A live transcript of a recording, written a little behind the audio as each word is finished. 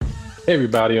Hey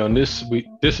everybody, on this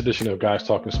edition of Guys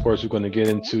Talking Sports, we're going to get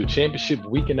into championship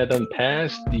weekend that done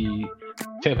passed. The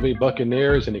Tampa Bay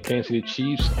Buccaneers and the Kansas City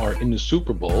Chiefs are in the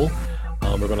Super Bowl.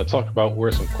 We're going to talk about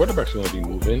where some quarterbacks are going to be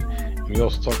moving. And we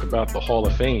also talk about the Hall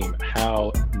of Fame,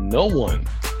 how no one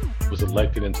was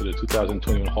elected into the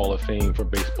 2021 Hall of Fame for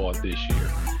baseball this year.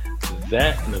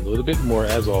 That and a little bit more,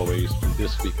 as always, from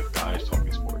this week of Guys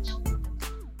Talking Sports.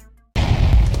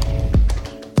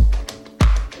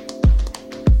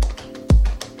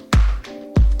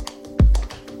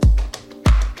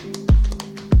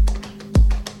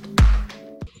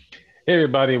 Hey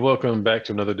everybody, welcome back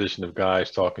to another edition of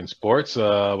Guys Talking Sports,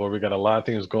 where we got a lot of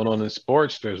things going on in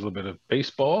sports. There's a little bit of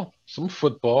baseball, some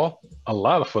football, a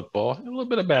lot of football, and a little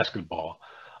bit of basketball.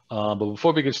 But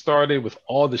before we get started with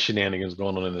all the shenanigans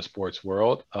going on in the sports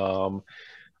world, want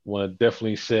to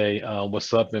definitely say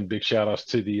what's up and big shout outs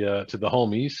to the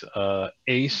homies,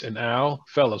 Ace and Al.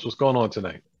 Fellas, what's going on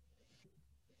tonight?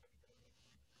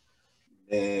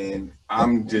 And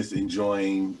I'm just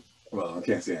enjoying. Well, I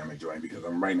can't say I'm enjoying because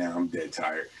I'm dead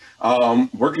tired.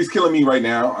 Work is killing me right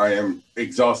now. I am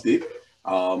exhausted,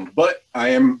 but I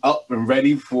am up and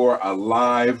ready for a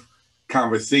live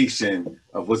conversation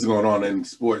of what's going on in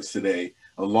sports today,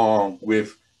 along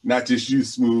with not just you,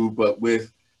 Smooth, but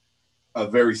with a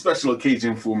very special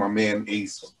occasion for my man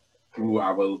Ace, who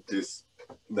I will just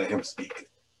let him speak.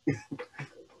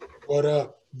 What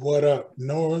up? What up?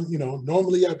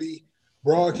 Normally I'd be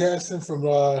broadcasting from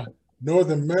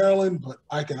Northern Maryland, but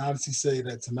I can honestly say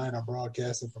that tonight I'm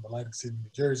broadcasting from Atlantic City,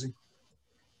 New Jersey.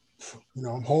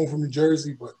 I'm home from New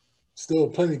Jersey, but still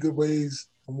plenty of good ways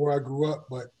from where I grew up.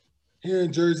 But here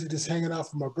in Jersey, just hanging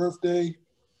out for my birthday,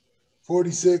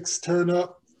 46, turn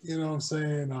up, you know what I'm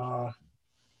saying?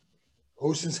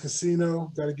 Oceans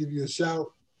Casino, got to give you a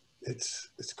shout. It's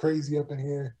crazy up in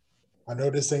here. I know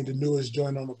this ain't the newest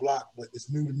joint on the block, but it's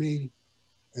new to me,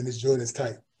 and this joint is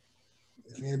tight.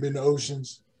 If you ain't been to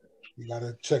Oceans, you got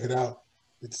to check it out.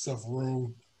 Get yourself a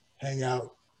room, hang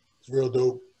out. It's real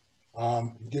dope.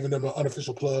 Giving them an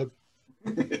unofficial plug.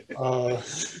 But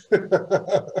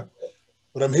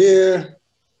I'm here,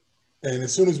 and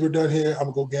as soon as we're done here,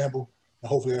 I'm going to go gamble, and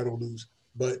hopefully I don't lose.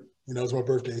 But, it's my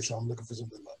birthday, so I'm looking for some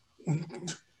good luck.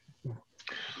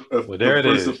 Well, there it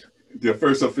is. The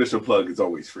first official plug is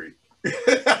always free.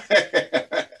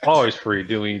 Always free.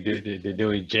 Doing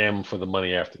jam for the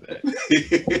money after that.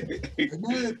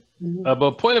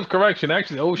 But point of correction,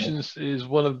 actually, Oceans is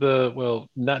one of the,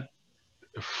 not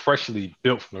freshly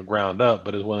built from the ground up,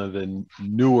 but is one of the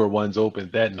newer ones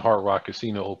opened. That and Hard Rock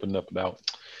Casino opened up about,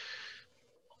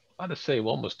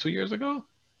 almost 2 years ago.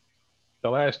 The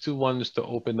last two ones to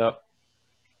open up,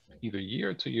 either a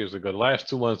year or 2 years ago. The last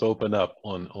two ones to open up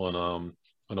on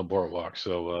a boardwalk.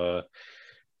 So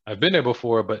I've been there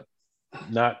before, but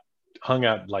not hung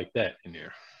out like that in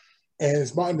there. And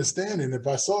it's my understanding, if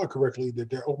I saw it correctly, that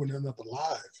they're opening up a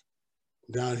live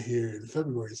down here in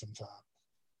February sometime.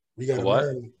 We got what?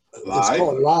 It's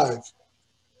called Live.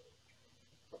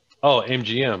 Oh,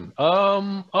 MGM.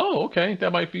 Okay,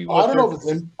 that might be. I don't know if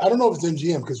it's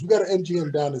MGM because we got an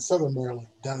MGM down in Southern Maryland,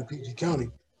 down in PG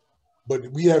County,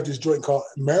 but we have this joint called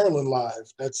Maryland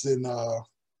Live. That's in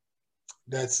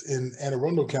Anne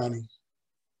Arundel County,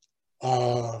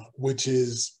 which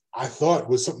is, I thought,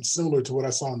 was something similar to what I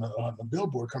saw on the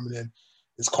billboard coming in.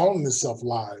 It's calling itself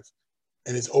Live,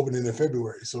 and it's opening in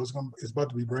February, so it's about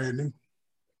to be brand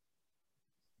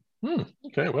new.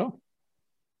 Okay, well,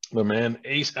 the man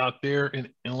Ace out there in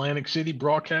Atlantic City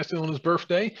broadcasting on his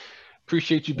birthday.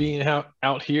 Appreciate you being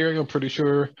out here. I'm pretty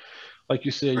sure, like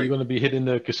you said, You're going to be hitting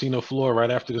the casino floor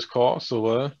right after this call.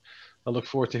 So I look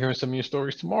forward to hearing some of your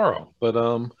stories tomorrow. But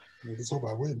let's hope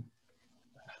I win.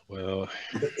 Well,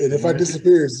 and if I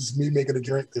disappear, it's just me making a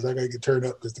drink because I gotta get turned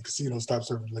up because the casino stops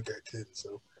serving liquor at 10.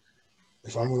 So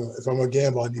if I'm gonna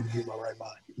gamble, I need to be in my right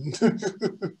mind.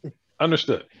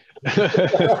 Understood.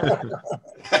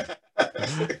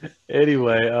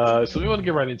 Anyway, so we want to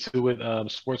get right into it.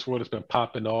 Sports world has been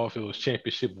popping off. It was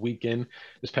championship weekend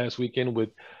this past weekend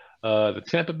with the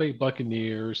Tampa Bay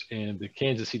Buccaneers and the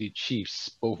Kansas City Chiefs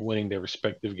both winning their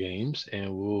respective games,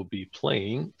 and we'll be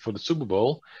playing for the Super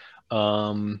Bowl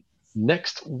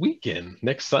next weekend,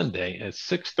 next Sunday at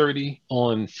 6:30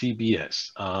 on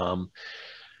CBS.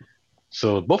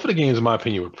 So both of the games, in my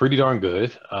opinion, were pretty darn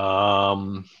good. A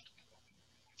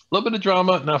little bit of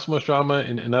drama, not so much drama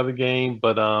in another game,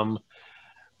 but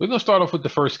we're going to start off with the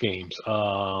first games.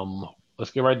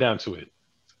 Let's get right down to it.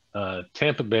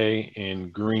 Tampa Bay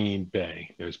and Green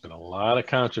Bay. There's been a lot of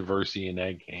controversy in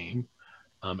that game.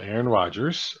 Aaron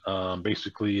Rodgers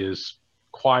basically is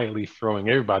quietly throwing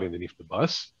everybody underneath the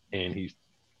bus, and he's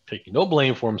taking no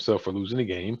blame for himself for losing the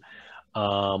game.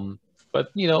 But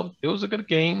it was a good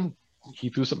game. He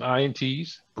threw some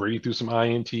ints. Brady threw some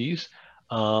ints.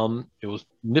 It was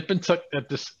nip and tuck at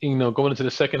this, going into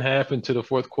the second half, into the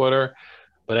fourth quarter.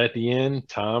 But at the end,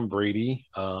 Tom Brady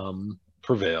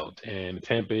prevailed, and the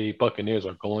Tampa Bay Buccaneers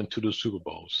are going to the Super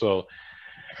Bowl. So,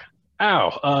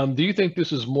 Al, do you think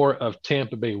this is more of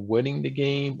Tampa Bay winning the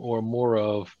game or more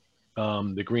of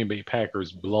the Green Bay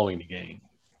Packers blowing the game?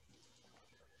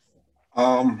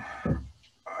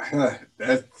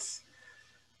 That's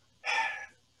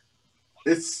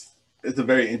it's a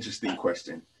very interesting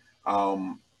question.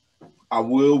 I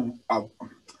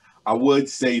would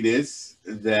say this,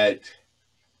 that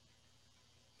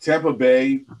Tampa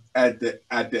Bay at the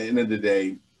end of the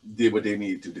day did what they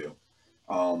needed to do.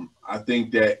 I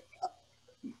think that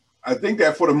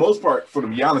for the most part, to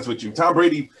be honest with you, Tom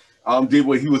Brady did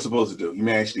what he was supposed to do. He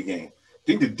managed the game. I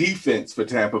think the defense for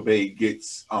Tampa Bay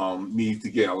needs to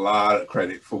get a lot of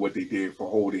credit for what they did for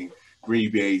holding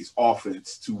Green Bay's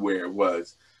offense to where it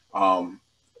was. I'm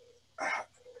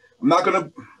not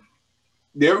gonna.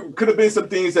 There could have been some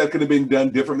things that could have been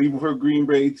done differently for Green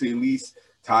Bay to at least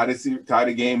tie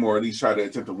the game, or at least try to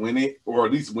attempt to win it, or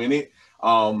at least win it.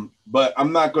 But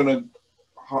I'm not gonna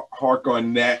hark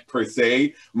on that per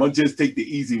se. I'm gonna just take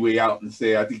the easy way out and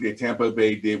say I think that Tampa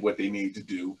Bay did what they needed to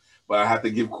do. But I have to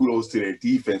give kudos to their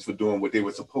defense for doing what they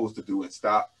were supposed to do and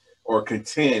stop or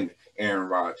contend Aaron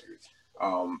Rodgers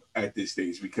at this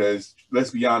stage. Because let's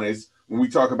be honest, when we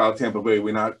talk about Tampa Bay,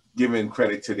 we're not giving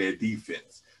credit to their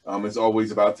defense. It's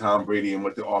always about Tom Brady and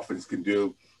what the offense can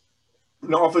do.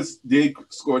 The offense did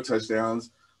score touchdowns,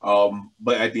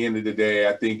 but at the end of the day,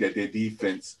 I think that their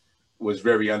defense was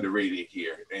very underrated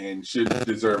here and should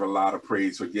deserve a lot of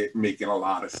praise for making a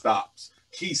lot of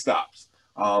key stops,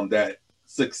 that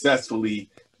successfully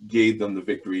gave them the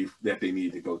victory that they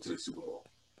needed to go to the Super Bowl.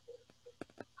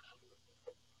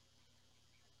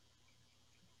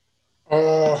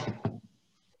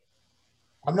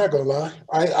 I'm not gonna lie.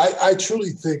 I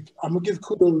truly think I'm gonna give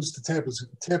kudos to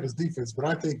Tampa's defense, but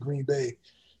I think Green Bay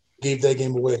gave that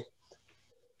game away.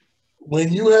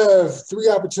 When you have 3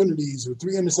 opportunities or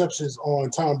 3 interceptions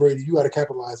on Tom Brady, you got to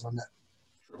capitalize on that.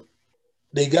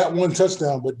 They got 1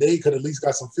 touchdown, but they could at least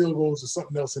got some field goals or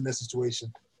something else in that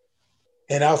situation.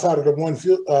 And outside of the 1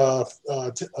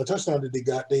 a touchdown that they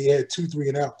got, they had 2 3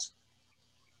 and outs.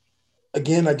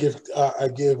 Again, I give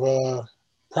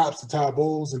props to Todd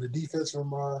Bowles and the defense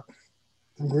from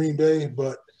Green Bay,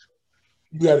 but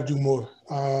you got to do more.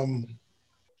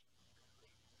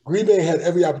 Green Bay had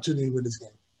every opportunity to win this game.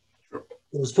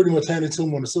 It was pretty much handed to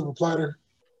them on a silver platter,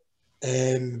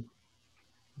 and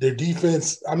their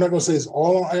defense, I'm not going to say it's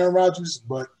all on Aaron Rodgers,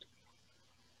 but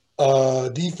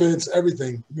defense,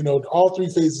 everything. All 3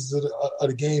 phases of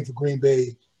the game for Green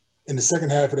Bay in the second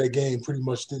half of that game pretty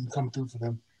much didn't come through for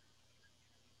them.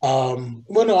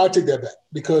 Well, no, I take that back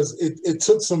because it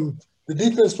took the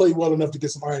defense played well enough to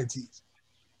get some INTs.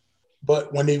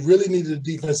 But when they really needed the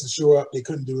defense to show up, they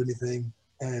couldn't do anything,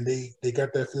 and they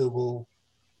got that field goal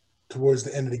towards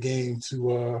the end of the game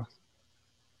to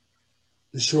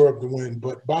shore up the win.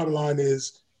 But bottom line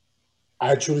is,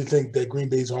 I truly think that Green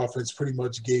Bay's offense pretty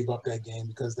much gave up that game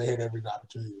because they had every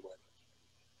opportunity to win.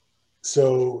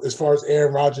 So as far as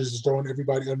Aaron Rodgers is throwing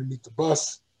everybody underneath the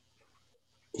bus,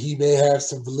 he may have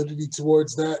some validity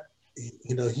towards that.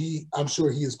 I'm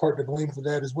sure he is part to blame for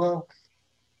that as well.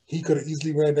 He could have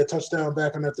easily ran that touchdown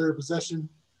back on that 3rd possession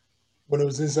when it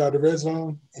was inside the red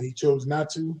zone, and he chose not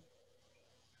to.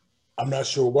 I'm not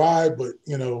sure why, but,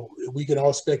 we can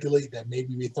all speculate that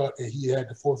maybe we thought that he had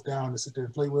the 4th down to sit there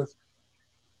and play with.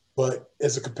 But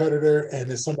as a competitor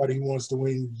and as somebody who wants to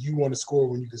win, you want to score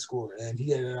when you can score. And he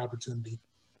had an opportunity.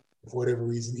 For whatever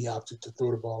reason, he opted to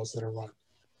throw the ball instead of run.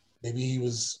 Maybe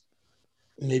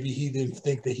he didn't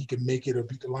think that he could make it or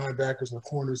beat the linebackers or the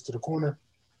corners to the corner.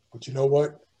 But you know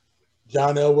what?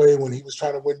 John Elway, when he was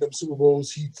trying to win them Super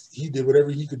Bowls, he did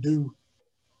whatever he could do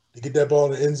to get that ball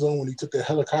in the end zone when he took that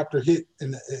helicopter hit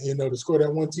and to score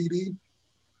that 1 TD.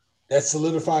 That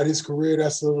solidified his career.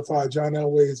 That solidified John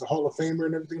Elway as a Hall of Famer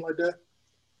and everything like that.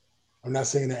 I'm not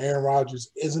saying that Aaron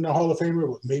Rodgers isn't a Hall of Famer,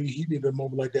 but maybe he needed a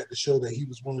moment like that to show that he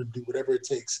was willing to do whatever it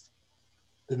takes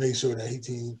to make sure that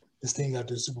his team got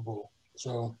to the Super Bowl.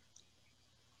 So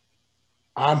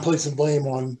I'm placing blame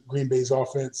on Green Bay's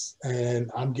offense, and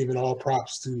I'm giving all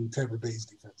props to Tampa Bay's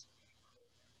defense.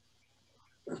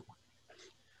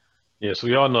 Yeah, so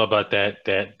we all know about that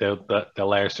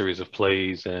last series of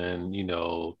plays, and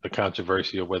the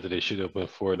controversy of whether they should have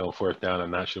went for it on 4th down or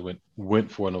not should have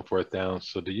went for it on 4th down.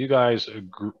 So do you guys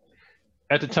agree?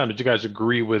 At the time, did you guys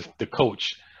agree with the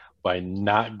coach by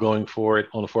not going for it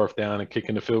on the 4th down and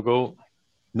kicking the field goal?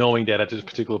 knowing that at this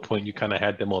particular point you kind of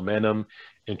had the momentum.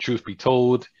 And truth be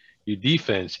told, your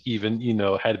defense even,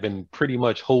 had been pretty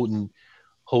much holding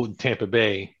Tampa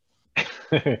Bay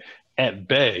at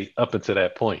bay up until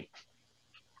that point.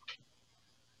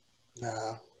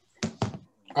 Nah,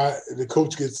 the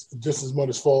coach gets just as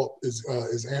much fault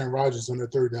as Aaron Rodgers on the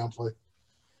third down play.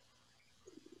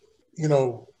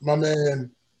 My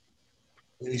man,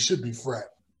 he should be frat,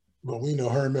 but we know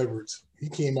Herm Edwards. He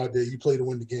came out there. You play to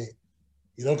win the game.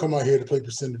 You don't come out here to play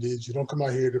percentages. You don't come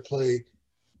out here to play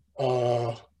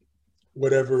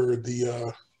whatever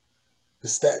the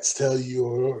stats tell you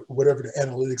or whatever the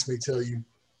analytics may tell you.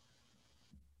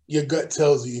 Your gut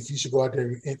tells you if you should go out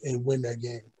there and win that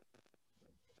game.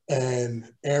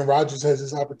 And Aaron Rodgers has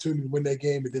this opportunity to win that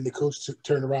game, and then the coach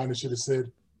turned around and should have said,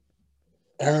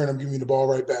 Aaron, I'm giving you the ball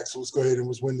right back, so let's go ahead and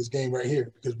let's win this game right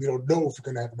here because we don't know if we're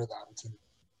going to have another opportunity.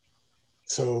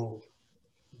 So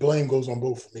blame goes on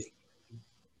both for me.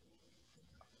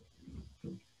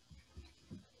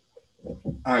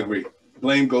 I agree.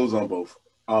 Blame goes on both.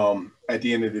 At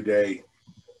the end of the day,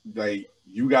 like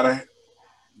you gotta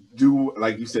do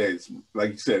like you said.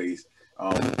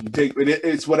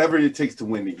 It's whatever it takes to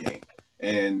win the game.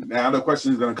 And now the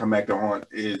question is going to come back to haunt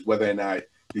is whether or not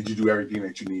did you do everything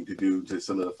that you need to do to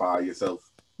solidify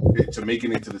yourself to make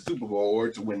it into the Super Bowl or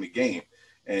to win the game.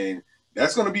 And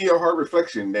that's going to be a hard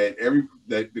reflection that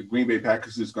the Green Bay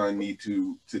Packers is going to need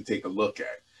to take a look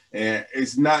at. And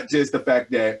it's not just the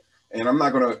fact that, and I'm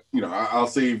not going to, I'll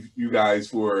save you guys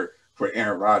for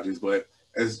Aaron Rodgers, but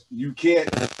as you can't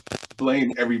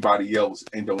blame everybody else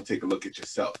and don't take a look at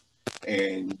yourself.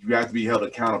 And you have to be held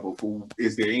accountable for,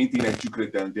 is there anything that you could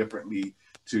have done differently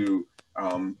to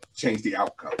change the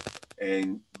outcome?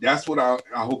 And that's what I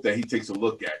hope that he takes a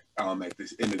look at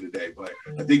this end of the day. But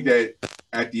I think that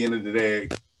at the end of the day,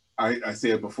 I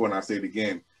said it before and I say it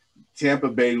again, Tampa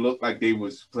Bay looked like they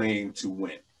was playing to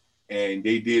win. And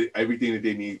they did everything that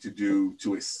they needed to do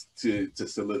to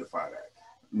solidify that.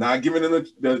 Not giving them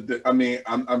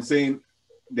I'm saying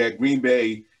that Green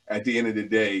Bay at the end of the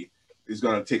day is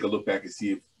going to take a look back and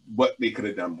see what they could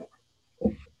have done more.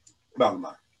 Bottom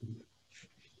line.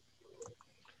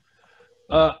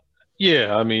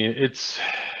 Yeah,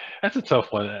 that's a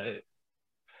tough one.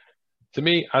 To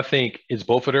me, I think it's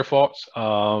both of their faults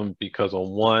because on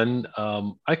one,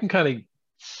 I can kind of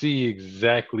see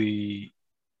exactly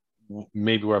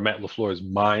maybe where Matt LaFleur's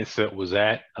mindset was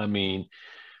at.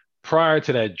 Prior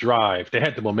to that drive, they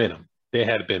had the momentum. They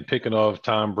had been picking off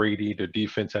Tom Brady. Their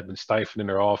defense had been stifling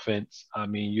their offense.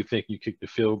 You think you kick the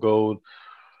field goal,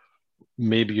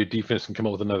 maybe your defense can come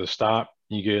up with another stop,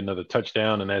 you get another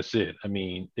touchdown, and that's it.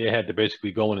 They had to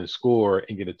basically go in and score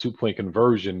and get a 2-point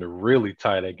conversion to really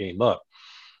tie that game up.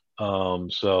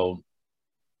 So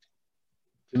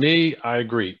to me, I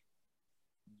agree.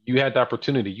 You had the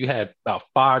opportunity. You had about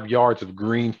 5 yards of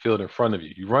green field in front of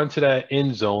you. You run to that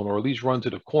end zone or at least run to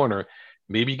the corner.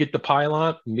 Maybe you get the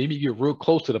pylon. Maybe you get real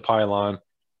close to the pylon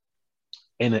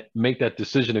and make that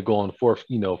decision to go on fourth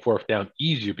down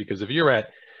easier. Because if you're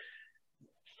at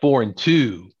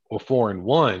 4-2 or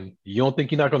 4-1, you don't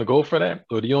think you're not going to go for that?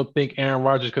 Or do you don't think Aaron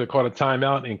Rodgers could have caught a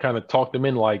timeout and kind of talked them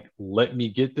in like, let me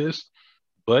get this?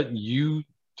 But you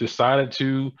decided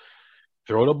to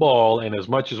throw the ball. And as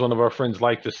much as one of our friends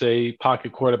like to say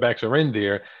pocket quarterbacks are in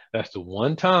there, that's the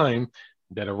one time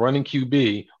that a running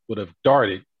QB would have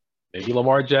darted. Maybe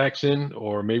Lamar Jackson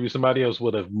or maybe somebody else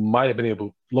might have been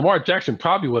able. Lamar Jackson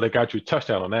probably would have got you a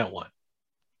touchdown on that one.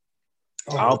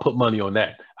 Oh. I'll put money on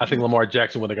that. I think Lamar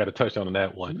Jackson would have got a touchdown on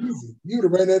that one. You would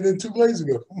have ran that in 2 plays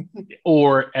ago.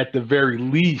 Or at the very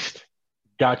least,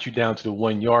 got you down to the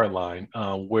 1 yard line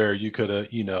where you could have,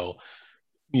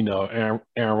 Aaron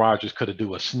Rodgers could have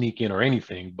do a sneak in or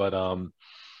anything. But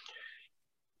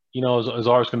it's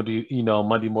always going to be,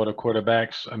 Monday morning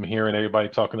quarterbacks. I'm hearing everybody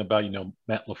talking about,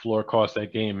 Matt LaFleur cost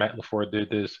that game. Matt LaFleur did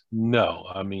this. No,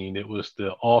 it was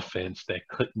the offense that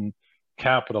couldn't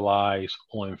capitalize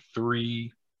on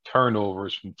 3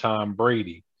 turnovers from Tom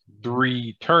Brady.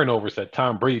 3 turnovers that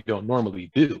Tom Brady don't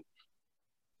normally do.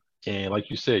 And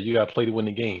like you said, you got to play to win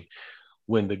the game.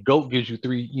 When the GOAT gives you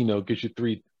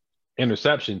 3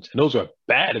 interceptions, and those are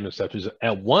bad interceptions.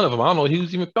 At one of them, I don't know he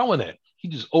was even throwing at. He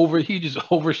just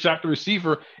overshot the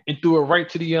receiver and threw it right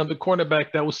to the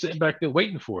cornerback that was sitting back there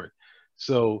waiting for it.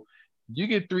 So you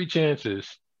get 3 chances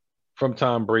from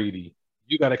Tom Brady.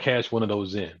 You got to cash one of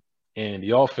those in, and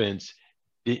the offense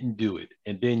didn't do it.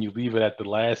 And then you leave it at the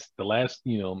last play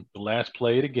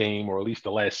of the game, or at least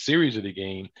the last series of the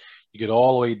game. You get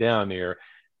all the way down there,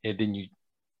 and then you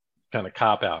kind of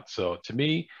cop out. So to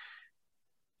me,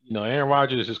 Aaron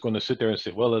Rodgers is just going to sit there and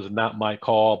say, well, it's not my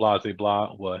call, blah, blah,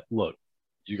 blah. Well, look,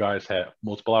 You guys had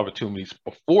multiple opportunities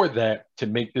before that to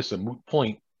make this a moot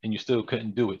point, and you still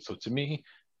couldn't do it. So to me,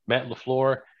 Matt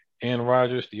LaFleur, Aaron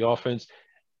Rodgers, the offense,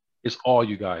 it's all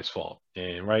you guys' fault.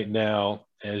 And right now,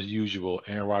 as usual,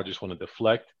 Aaron Rodgers want to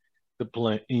deflect the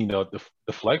blame,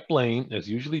 deflect blame as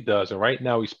usually does. And right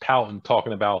now, he's pouting,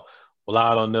 talking about, well,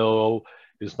 I don't know,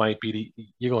 this might be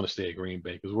you're going to stay at Green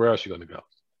Bay because where else are you going to go?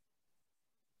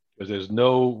 Because there's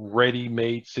no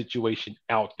ready-made situation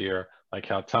out there like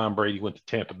how Tom Brady went to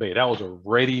Tampa Bay. That was a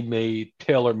ready-made,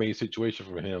 tailor-made situation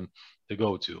for him to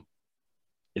go to.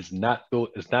 It's not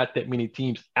that many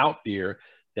teams out there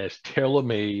that's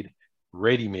tailor-made,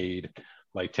 ready-made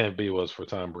like Tampa Bay was for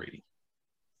Tom Brady.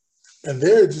 And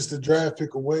they're just a draft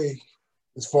pick away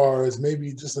as far as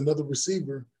maybe just another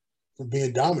receiver from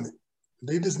being dominant.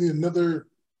 They just need another.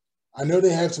 I know they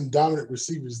have some dominant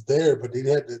receivers there, but they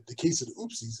had the case of the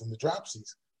oopsies and the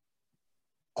dropsies.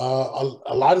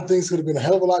 A lot of things could have been a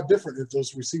hell of a lot different if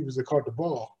those receivers had caught the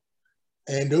ball.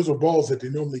 And those are balls that they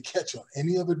normally catch on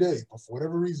any other day. But for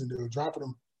whatever reason, they were dropping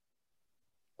them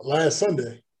last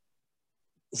Sunday.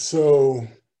 So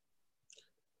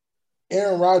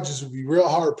Aaron Rodgers would be real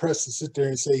hard-pressed to sit there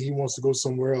and say he wants to go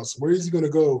somewhere else. Where is he going to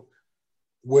go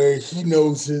where he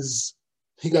knows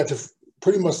he got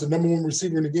pretty much the number one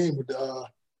receiver in the game with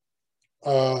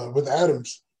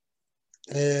Adams.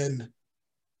 And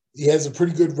he has a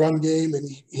pretty good run game, and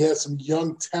he has some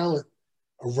young talent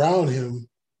around him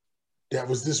that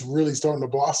was just really starting to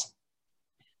blossom.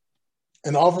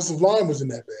 And the offensive line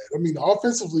wasn't that bad. I mean,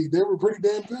 offensively, they were pretty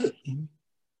damn good.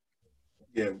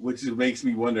 Yeah, which makes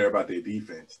me wonder about their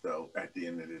defense, though, at the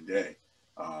end of the day.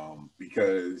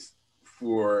 Because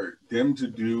for them to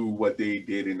do what they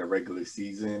did in the regular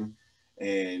season,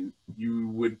 and you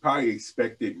would probably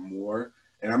expect it more.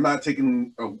 And I'm not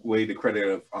taking away the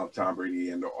credit of Tom Brady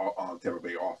and the Tampa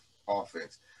Bay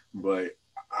offense, but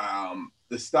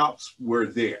the stops were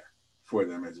there for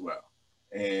them as well.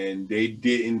 And they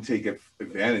didn't take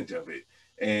advantage of it.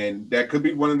 And that could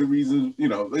be one of the reasons,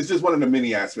 it's just one of the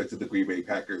many aspects of the Green Bay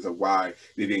Packers of why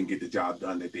they didn't get the job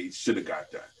done that they should have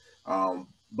got done.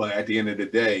 But at the end of the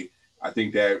day, I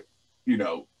think that,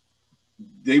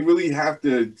 they really have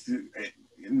to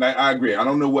and I agree. I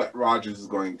don't know what Rodgers is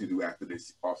going to do after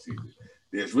this offseason.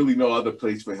 There's really no other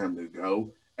place for him to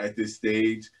go at this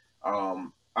stage.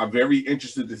 I'm very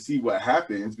interested to see what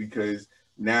happens because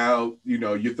now,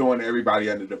 you're throwing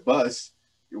everybody under the bus,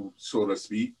 so to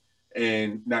speak,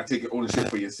 and not taking ownership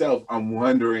for yourself. I'm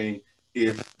wondering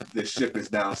if the ship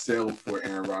is now sailed for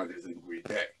Aaron Rodgers in Green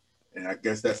Bay. And I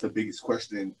guess that's the biggest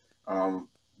question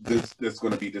that's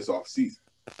going to be this offseason.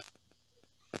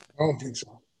 I don't think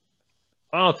so.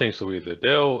 I don't think so either.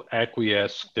 They'll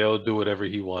acquiesce. They'll do whatever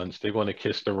he wants. They're going to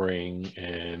kiss the ring,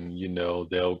 and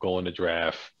they'll go in the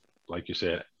draft, like you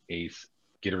said, ace,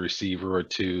 get a receiver or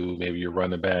two, maybe you're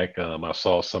running back. I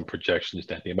saw some projections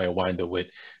that they might wind up with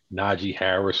Najee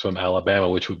Harris from Alabama,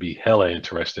 which would be hella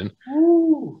interesting.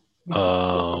 Ooh.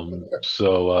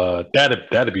 So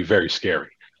that'd be very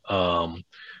scary. But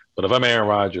if I'm Aaron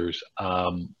Rodgers,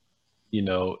 how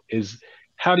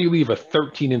do you leave a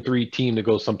 13-3 team to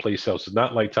go someplace else? It's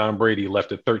not like Tom Brady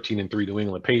left a 13-3 New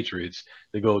England Patriots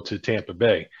to go to Tampa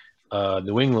Bay.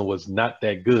 New England was not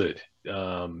that good.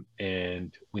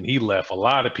 And when he left, a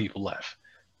lot of people left.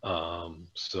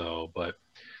 But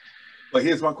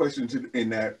here's my question in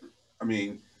that. I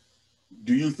mean,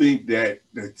 do you think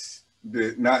that's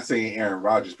not saying Aaron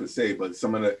Rodgers per se, but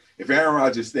if Aaron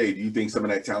Rodgers stayed, do you think some of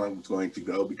that talent was going to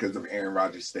go because of Aaron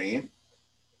Rodgers staying?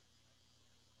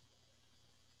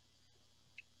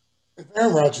 If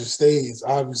Aaron Rodgers stays,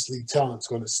 obviously talent's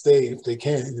going to stay if they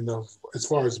can, as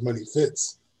far as money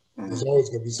fits. Mm-hmm. There's always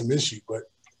going to be some issue, but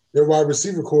their wide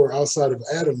receiver core outside of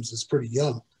Adams is pretty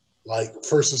young, like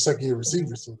first or second year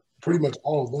receivers. So pretty much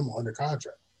all of them are under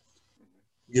contract.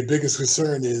 Your biggest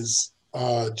concern is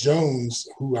Jones,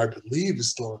 who I believe is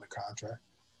still under contract.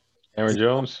 Aaron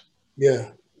Jones?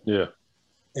 Yeah. Yeah.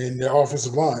 And their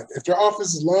offensive line. If their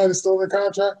offensive line is still under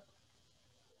contract,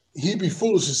 he'd be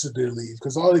foolish to sit there and leave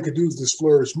because all they could do is just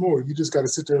flourish more. You just got to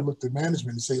sit there and look at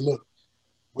management and say, look,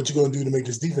 what you going to do to make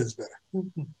this defense better?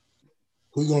 Mm-hmm.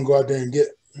 Who you going to go out there and get?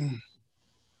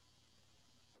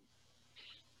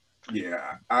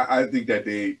 Yeah, I think that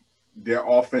their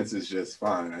offense is just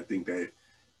fine. I think that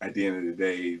at the end of the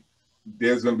day,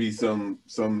 there's going to be some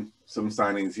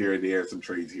signings here and there, some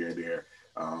trades here and there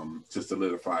to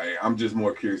solidify it. I'm just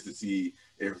more curious to see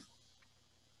if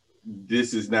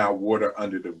this is now water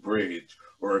under the bridge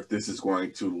or if this is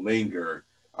going to linger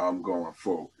going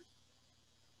forward.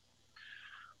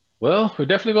 Well, we're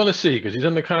definitely going to see because he's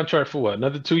under contract for what,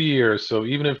 another 2 years. So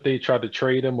even if they try to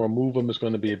trade him or move him, it's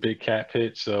going to be a big cap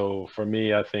hit. So for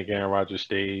me, I think Aaron Rodgers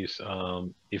stays.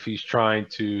 If he's trying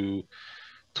to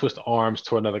twist arms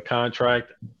to another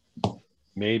contract,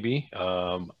 maybe.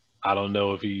 I don't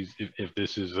know if if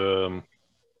this is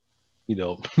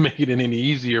making it any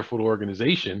easier for the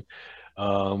organization.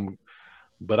 Um,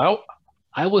 but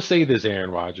I will say this,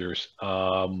 Aaron Rodgers.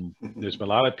 There's been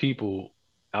a lot of people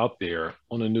out there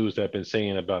on the news that have been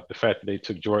saying about the fact that they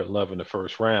took Jordan Love in the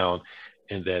first round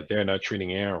and that they're not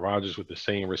treating Aaron Rodgers with the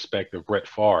same respect of Brett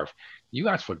Favre. You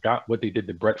guys forgot what they did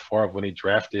to Brett Favre when they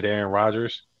drafted Aaron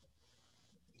Rodgers?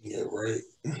 Yeah, right.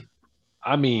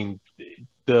 I mean,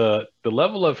 the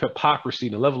level of hypocrisy,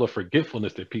 the level of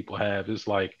forgetfulness that people have is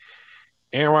like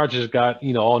Aaron Rodgers got,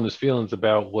 all in his feelings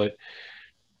about what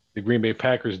the Green Bay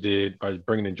Packers did by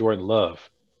bringing in Jordan Love.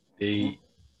 They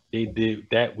did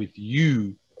that with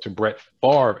you to Brett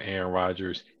Favre, Aaron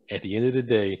Rodgers. At the end of the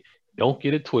day, don't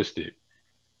get it twisted.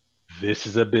 This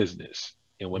is a business.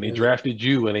 And when they drafted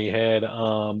you and they had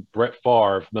Brett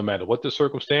Favre, no matter what the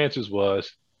circumstances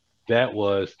was, that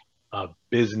was a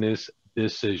business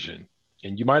decision.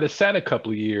 And you might have sat a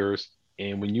couple of years,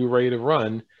 and when you were ready to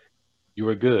run, you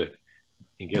were good.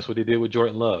 And guess what they did with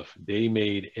Jordan Love? They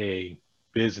made a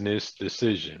business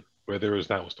decision. Whether it was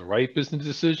the right business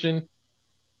decision,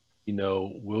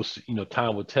 we'll see,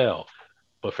 time will tell.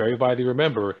 But for everybody to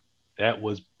remember, that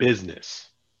was business.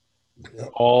 Yep.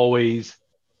 Always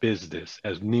business.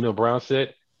 As Nino Brown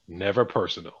said, never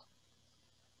personal.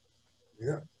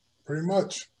 Yeah, pretty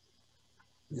much.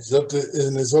 It's up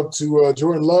to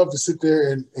Jordan Love to sit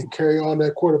there and carry on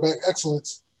that quarterback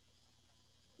excellence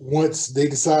once they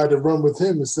decide to run with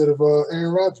him instead of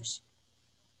Aaron Rodgers.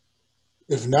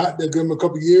 If not, they'll give him a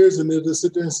couple of years and they'll just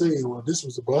sit there and say, well, this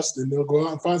was a bust, and they'll go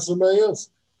out and find somebody else.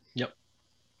 Yep.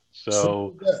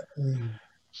 So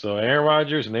Aaron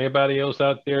Rodgers and everybody else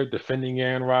out there defending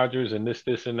Aaron Rodgers and this,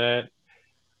 and that,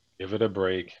 give it a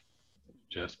break.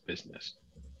 Just business.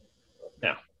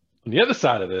 Now, on the other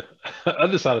side of the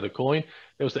coin,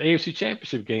 there was the AFC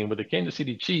Championship game with the Kansas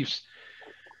City Chiefs,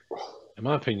 in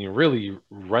my opinion, really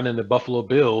running the Buffalo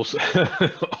Bills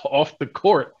off the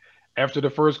court after the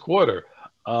first quarter.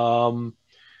 I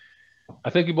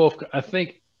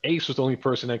think Ace was the only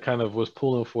person that kind of was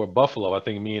pulling for Buffalo. I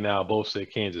think me and Al both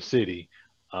said Kansas City.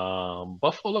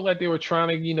 Buffalo looked like they were trying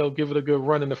to, give it a good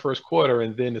run in the first quarter,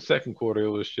 and then the second quarter it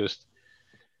was just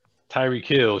Tyreek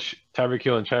Hill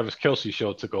and Travis Kelce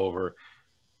show took over. It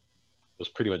was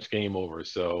pretty much game over.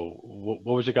 So, what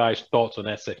was your guys' thoughts on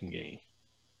that second game?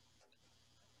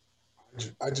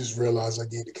 I just realized I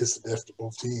gave the kiss of death to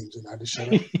both teams, and I just shut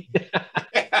up.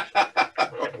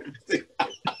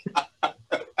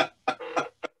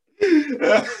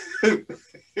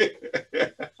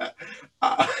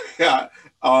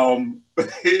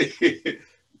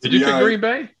 Did you pick Green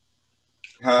Bay?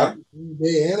 Huh? Green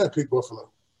Bay, and I picked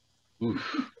Buffalo.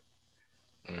 Oof.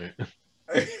 All right.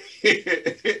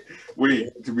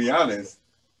 Wait, to be honest,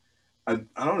 I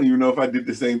don't even know if I did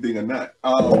the same thing or not.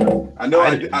 I know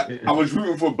I was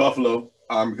rooting for Buffalo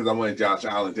because I wanted Josh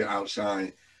Allen to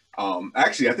outshine.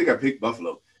 Actually, I think I picked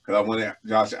Buffalo because I wanted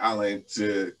Josh Allen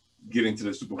to get into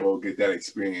the Super Bowl, get that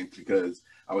experience, because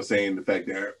I was saying the fact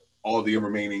that all the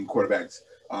remaining quarterbacks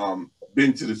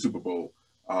been to the Super Bowl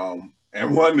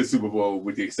and won the Super Bowl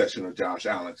with the exception of Josh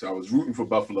Allen. So I was rooting for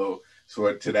Buffalo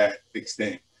to that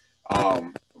extent.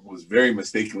 Was very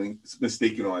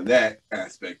mistaken on that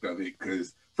aspect of it,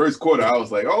 because first quarter I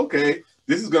was like, oh, okay,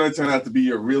 this is going to turn out to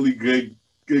be a really good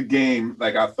game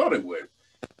like I thought it would.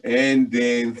 And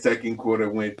then second quarter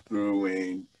went through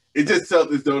and it just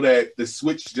felt as though that the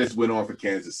switch just went on for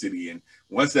Kansas City. And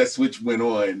once that switch went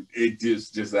on, it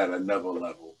just at another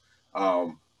level.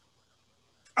 I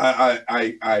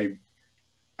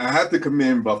have to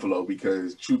commend Buffalo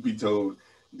because, truth be told,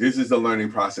 this is a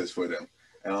learning process for them.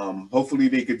 Hopefully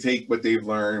they could take what they've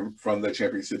learned from the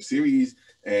championship series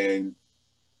and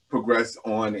progress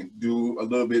on and do a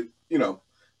little bit,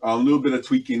 a little bit of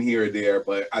tweaking here or there.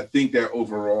 But I think that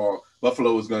overall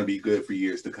Buffalo is going to be good for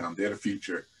years to come. They're the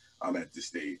future at this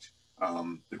stage.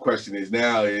 The question is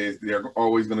now is they're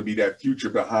always going to be that future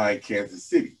behind Kansas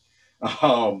City.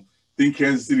 I think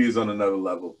Kansas City is on another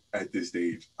level at this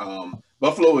stage.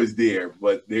 Buffalo is there,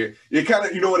 but it kind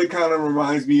of, what it kind of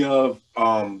reminds me of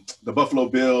the Buffalo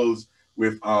Bills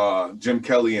with Jim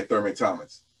Kelly and Thurman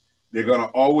Thomas. They're going to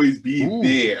always be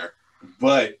there,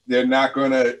 but they're not going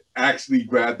to actually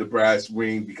grab the brass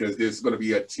ring because there's going to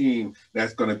be a team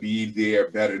that's going to be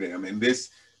there better than them. In this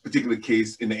particular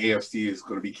case in the AFC is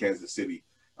going to be Kansas City.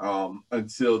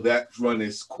 Until that run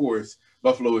its course,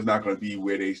 Buffalo is not going to be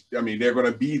where they're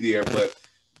going to be there, but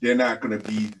they're not going to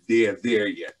be there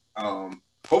yet.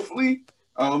 Hopefully,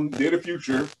 they're the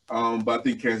future, but I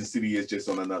think Kansas City is just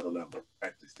on another level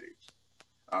at this stage.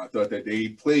 I thought that they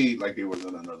played like they was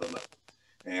on another level.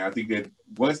 And I think that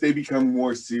once they become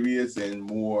more serious and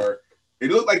more,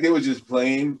 it looked like they were just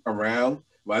playing around.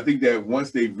 But I think that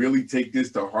once they really take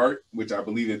this to heart, which I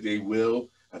believe that they will,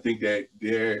 I think that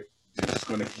they're just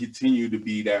going to continue to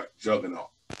be that juggernaut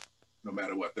no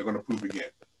matter what. They're going to prove again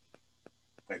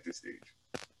at this stage.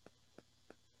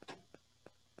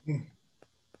 Okay.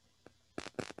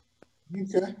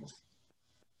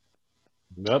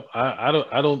 Nope, I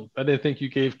didn't think you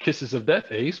gave kisses of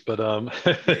death, Ace, but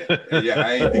yeah,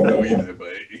 I ain't think so either,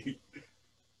 but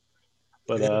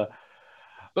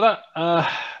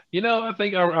I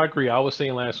think I agree. I was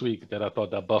saying last week that I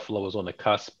thought that Buffalo was on the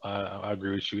cusp. I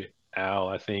agree with you, Al.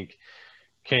 I think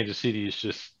Kansas City is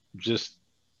just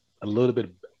a little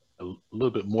bit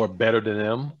more better than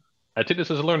them. I take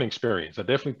this as a learning experience. I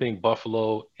definitely think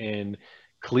Buffalo and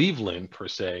Cleveland per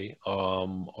se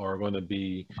are going to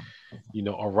be,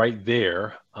 are right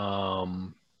there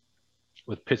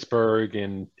with Pittsburgh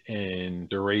and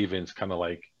the Ravens kind of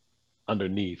like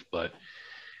underneath. But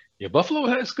yeah, Buffalo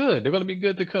has good. They're going to be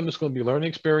good to come. It's going to be a learning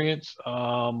experience.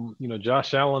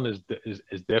 Josh Allen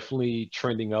is definitely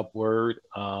trending upward.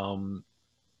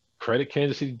 Credit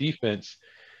Kansas City defense.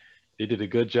 They did a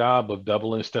good job of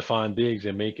doubling Stephon Diggs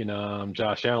and making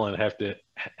Josh Allen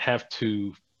have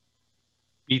to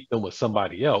beat them with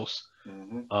somebody else.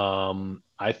 Mm-hmm.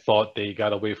 I thought they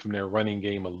got away from their running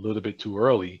game a little bit too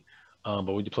early. But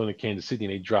when you're playing in Kansas City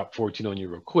and they drop 14 on you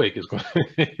real quick, that's going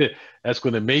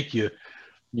to make you,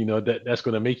 that's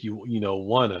going to make you,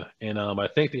 wanna. And I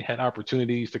think they had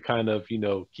opportunities to kind of,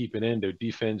 keep it in. Their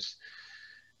defense,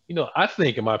 I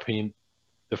think, in my opinion,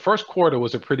 the first quarter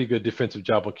was a pretty good defensive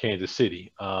job on Kansas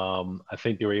City. I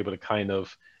think they were able to kind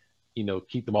of,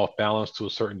 keep them off balance to a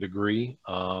certain degree.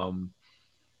 But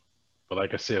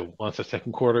like I said, once the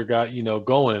second quarter got,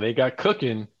 going and they got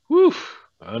cooking, whew,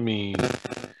 I mean,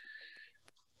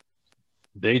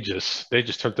 they just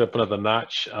turned up another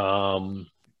notch.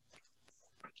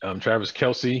 Travis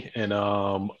Kelce and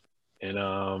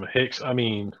Hicks. I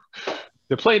mean,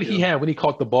 the play that he had when he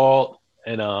caught the ball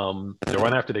and the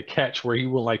run after the catch where he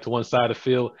went like to one side of the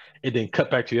field and then cut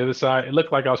back to the other side. It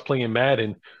looked like I was playing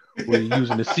Madden where you're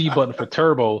using the C button for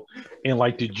turbo and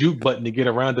like the juke button to get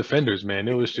around defenders, man.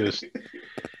 It was just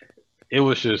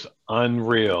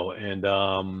unreal.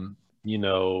 And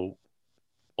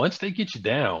once they get you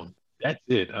down, that's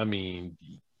it. I mean,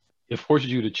 it forces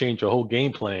you to change your whole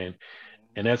game plan.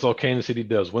 And that's all Kansas City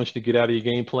does. Once you get out of your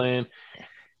game plan,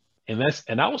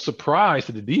 and I was surprised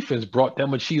that the defense brought that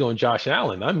much heat on Josh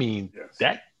Allen. I mean,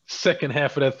 that second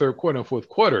half of that third quarter and fourth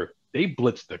quarter, they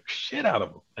blitzed the shit out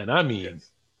of him. And I mean,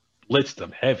 blitzed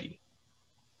them heavy.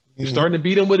 You're starting to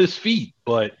beat him with his feet,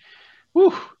 but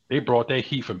they brought that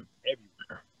heat from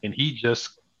everywhere. And he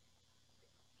just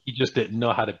didn't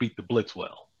know how to beat the blitz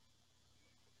well.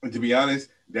 And to be honest,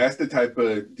 that's the type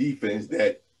of defense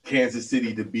that Kansas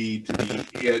City to be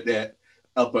at that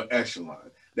upper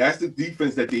echelon. That's the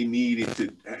defense that they needed to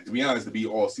be honest, to be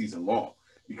all season long.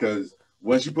 Because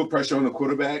once you put pressure on the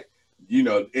quarterback,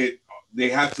 they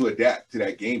have to adapt to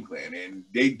that game plan. And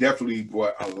they definitely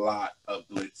brought a lot of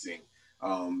blitzing,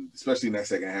 especially in that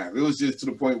second half. It was just to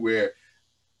the point where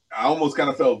I almost kind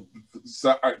of felt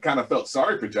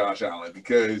sorry for Josh Allen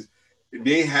because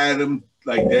they had him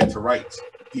like dead to rights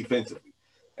defensively.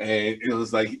 And it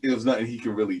was nothing he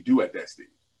can really do at that stage.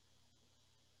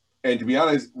 And to be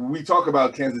honest, we talk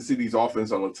about Kansas City's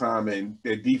offense all the time, and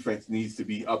their defense needs to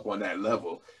be up on that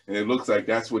level. And it looks like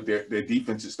that's what their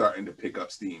defense is starting to pick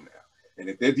up steam now. And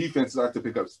if their defense starts to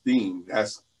pick up steam,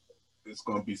 it's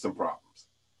going to be some problems.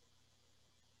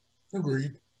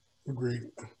 Agreed.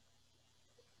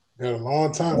 Got a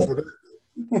long time for that.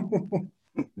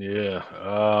 Yeah.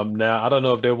 Now I don't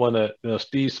know if they want to.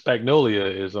 Steve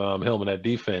Spagnuolo is helming that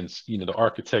defense. The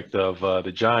architect of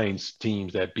the Giants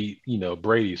teams that beat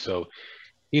Brady, so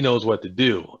he knows what to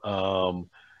do.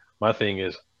 My thing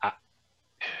is,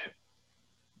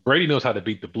 Brady knows how to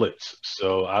beat the blitz,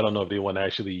 so I don't know if they want to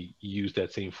actually use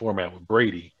that same format with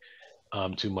Brady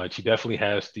too much. He definitely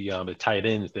has the tight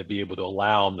ends that be able to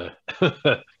allow him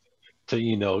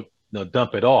to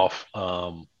dump it off.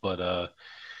 But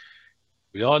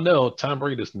we all know Tom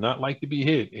Brady does not like to be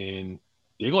hit, and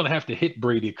they're going to have to hit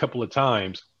Brady a couple of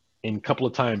times and a couple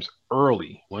of times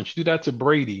early. Once you do that to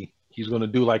Brady, he's going to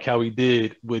do like how he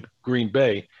did with Green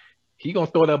Bay. He's going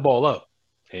to throw that ball up,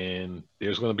 and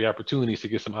there's going to be opportunities to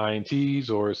get some INTs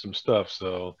or some stuff.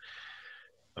 So,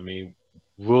 I mean,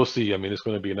 We'll see. I mean, it's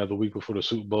going to be another week before the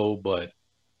Super Bowl, but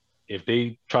if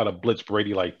they try to blitz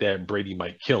Brady like that, Brady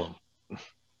might kill him.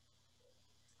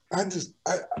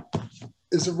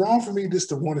 Is it wrong for me just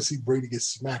to want to see Brady get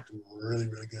smacked really,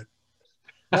 really good?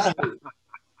 Not hurt.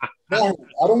 Not hurt.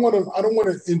 I don't want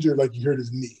to injure like he hurt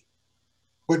his knee,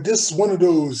 but this is one of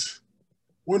those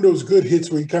good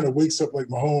hits where he kind of wakes up like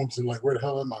Mahomes and like, where the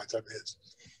hell am I type of hits.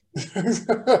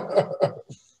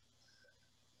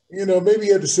 Maybe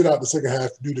he had to sit out the second half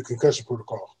due to concussion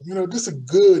protocol. Just a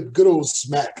good old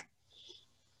smack.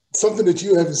 Something that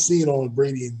you haven't seen on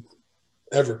Brady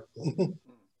ever.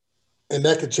 And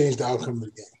that could change the outcome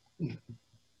of the game.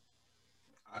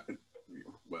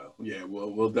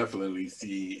 We'll definitely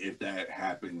see if that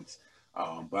happens.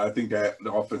 But I think that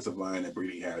the offensive line that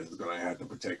Brady has is going to have to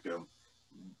protect them,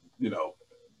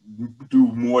 do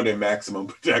more than maximum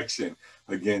protection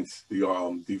against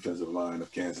the defensive line of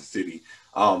Kansas City.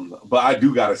 But I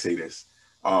do got to say this.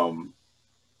 And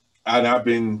I've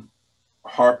been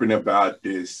harping about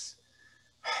this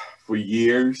for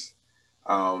years.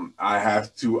 I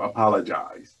have to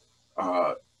apologize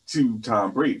to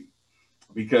Tom Brady,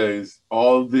 because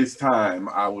all this time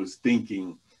I was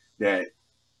thinking that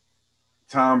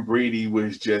Tom Brady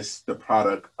was just the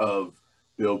product of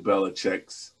Bill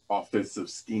Belichick's offensive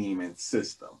scheme and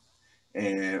system.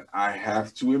 And I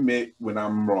have to admit when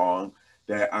I'm wrong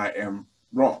that I am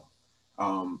wrong.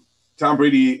 Tom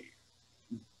Brady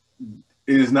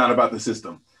is not about the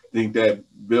system. I think that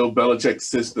Bill Belichick's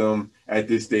system at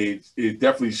this stage, it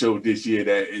definitely showed this year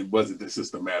that it wasn't the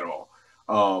system at all.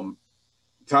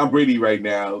 Tom Brady right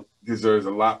now deserves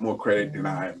a lot more credit than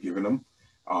I have given him.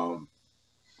 To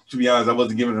be honest, I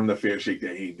wasn't giving him the fair shake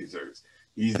that he deserves.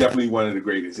 He's definitely one of the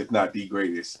greatest, if not the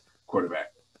greatest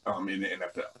quarterback in the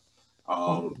NFL.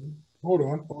 Hold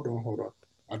on.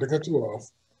 I think I cut you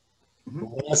off. Mm-hmm.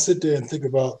 When I sit there and think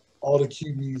about all the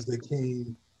QBs that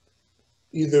came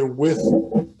either with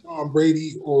Tom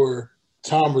Brady or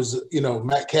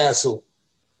Matt Castle,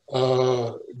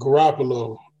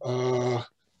 Garoppolo,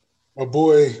 my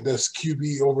boy that's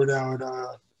QB over now at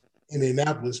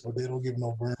Indianapolis, but they don't give him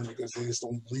no burn because they just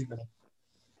don't believe in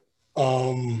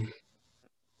him.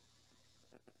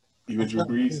 Even Drew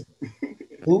Brees?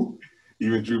 Who?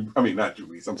 Not Drew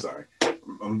Brees. I'm sorry.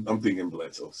 I'm thinking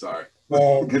Bledsoe. Sorry.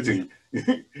 Continue.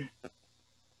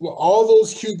 Well, all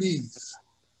those QBs,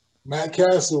 Matt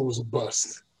Castle was a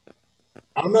bust.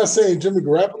 I'm not saying Jimmy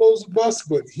Garoppolo's a bust,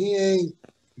 but he ain't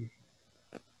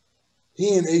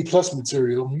A+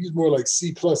 material. He's more like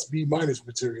C+, B-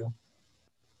 material.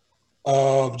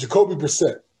 Jacoby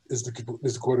Brissett is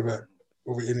the quarterback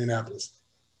over Indianapolis.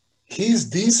 He's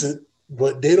decent,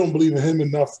 but they don't believe in him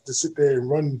enough to sit there and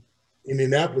run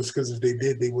Indianapolis, because if they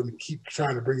did, they wouldn't keep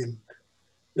trying to bring in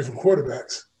different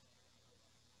quarterbacks.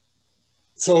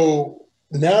 So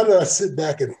now that I sit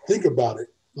back and think about it,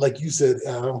 like you said,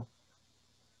 Al,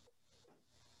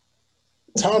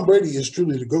 Tom Brady is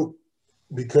truly the GOAT,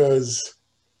 because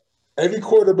every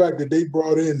quarterback that they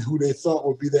brought in who they thought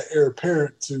would be the heir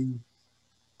apparent to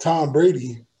Tom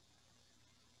Brady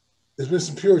has been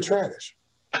some pure trash.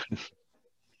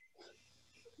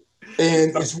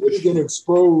 And it's really going to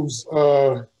expose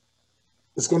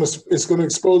it's going to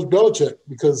expose Belichick,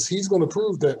 because he's going to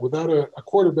prove that without a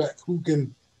quarterback who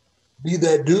can be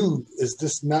that dude, it's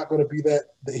just not going to be that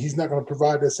he's not going to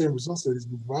provide that same results that he's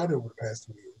been providing over the past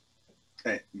 2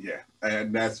 years. Yeah,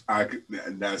 and that's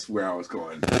where I was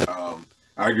going. I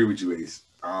agree with you, Ace.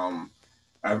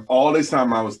 All this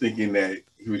time I was thinking that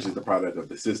he was just a product of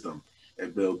the system,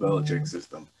 and Bill Belichick's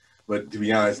system. But to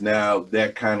be honest, now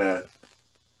that kind of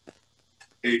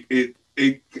it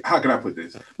how can I put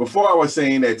this? Before I was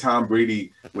saying that Tom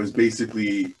Brady was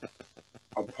basically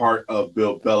a part of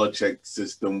Bill Belichick's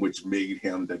system, which made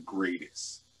him the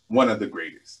greatest, one of the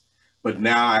greatest. But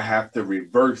now I have to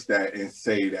reverse that and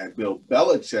say that Bill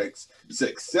Belichick's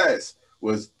success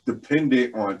was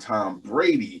dependent on Tom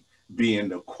Brady being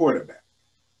the quarterback.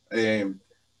 And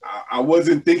I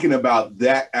wasn't thinking about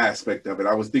that aspect of it.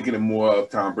 I was thinking more of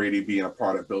Tom Brady being a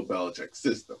part of Bill Belichick's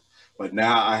system. But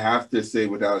now I have to say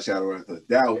without a shadow of a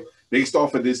doubt, based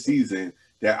off of this season,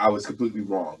 that I was completely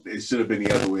wrong. It should have been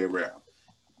the other way around.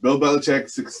 Bill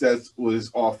Belichick's success was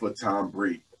off of Tom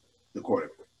Brady, the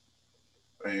quarterback.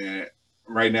 And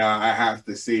right now, I have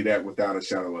to say that without a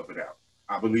shadow of a doubt.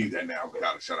 I believe that now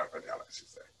without a shadow of a doubt, I should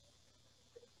say.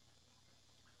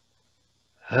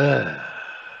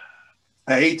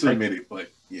 I hate to admit it,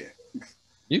 but yeah.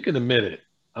 You can admit it.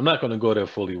 I'm not going to go there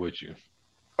fully with you.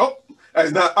 Oh,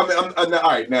 that's not. I'm not.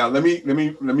 All right, now let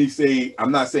me say.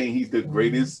 I'm not saying he's the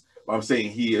greatest, but I'm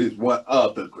saying he is one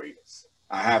of the greatest.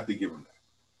 I have to give him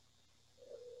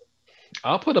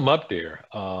I'll put him up there.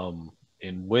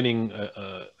 And winning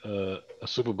a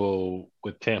Super Bowl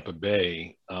with Tampa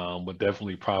Bay would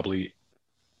definitely probably,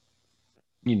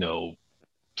 you know,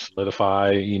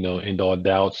 solidify, end all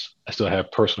doubts. I still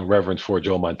have personal reverence for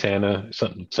Joe Montana.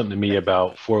 Something to me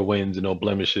about 4 wins and no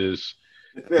blemishes.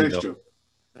 That You is know, true.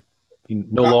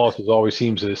 no I, losses always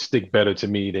seems to stick better to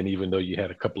me than even though you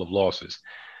had a couple of losses.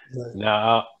 Right.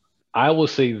 Now, I will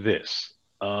say this.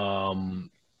 Um,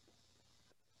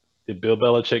 did Bill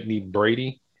Belichick need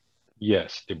Brady?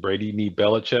 Yes. Did Brady need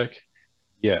Belichick?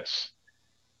 Yes.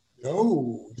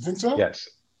 Oh, you think so? Yes.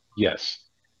 Yes.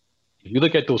 If you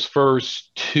look at those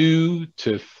first 2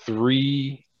 to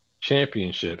 3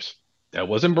 championships, that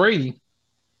wasn't Brady.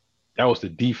 That was the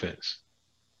defense.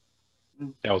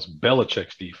 That was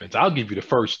Belichick's defense. I'll give you the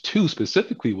first 2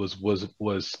 specifically was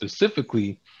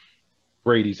specifically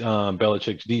Brady's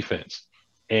Belichick's defense.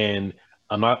 And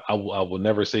I will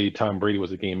never say Tom Brady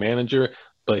was a game manager,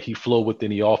 but he flowed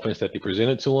within the offense that they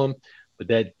presented to him. But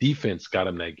that defense got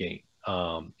him that game.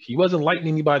 He wasn't lighting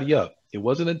anybody up. It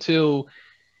wasn't until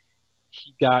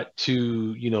he got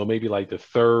to, maybe like the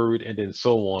third and then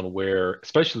so on, where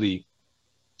especially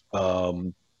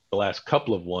the last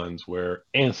couple of ones where,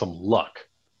 and some luck.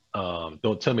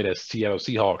 Don't tell me that Seattle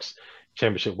Seahawks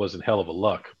championship wasn't hell of a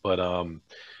luck, but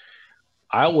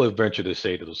I would venture to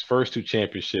say that those first 2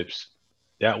 championships,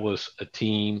 that was a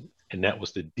team and that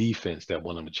was the defense that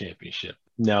won them the championship.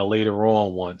 Now, later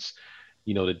on, once,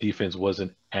 the defense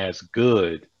wasn't as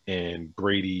good and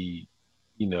Brady,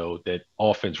 that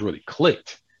offense really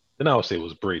clicked, then I would say it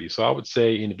was Brady. So I would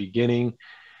say in the beginning,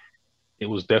 it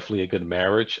was definitely a good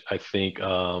marriage. I think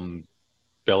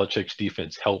Belichick's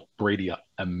defense helped Brady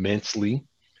immensely.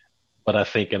 But I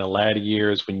think in the latter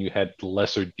years, when you had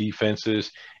lesser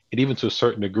defenses and even to a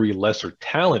certain degree lesser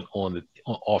talent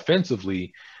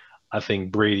offensively, I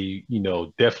think Brady,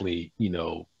 definitely,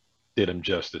 did him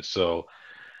justice. So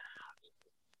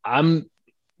I'm,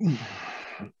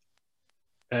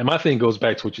 and my thing goes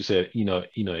back to what you said,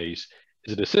 Ace.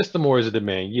 Is it a system or is it a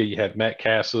man? Yeah, you had Matt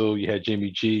Castle, you had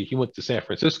Jimmy G. He went to San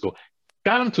Francisco,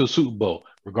 got him to a Super Bowl.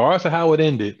 Regardless of how it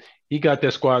ended, he got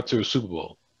that squad to a Super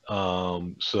Bowl.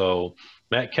 So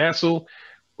Matt Castle,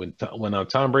 when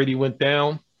Tom Brady went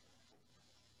down,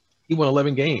 he won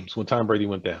 11 games when Tom Brady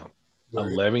went down.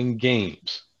 Right. 11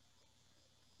 games,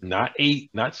 not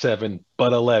 8, not 7,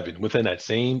 but 11 within that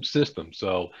same system.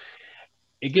 So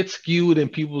it gets skewed,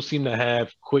 and people seem to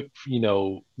have quick,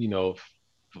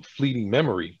 fleeting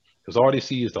memory because all they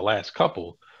see is the last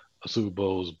couple of Super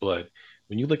Bowls. But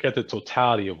when you look at the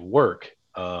totality of work,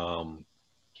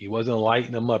 he wasn't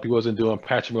lighting them up. He wasn't doing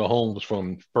Patrick Mahomes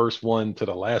from first one to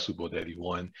the last Super Bowl that he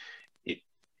won. It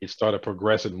it started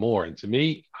progressing more, and to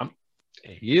me,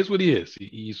 he is what he is.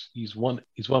 He's one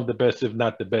of the best, if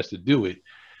not the best, to do it.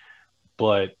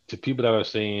 But to people that are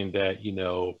saying that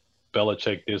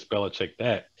Belichick this, Belichick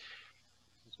that,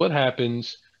 what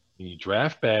happens when you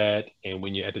draft bad and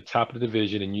when you're at the top of the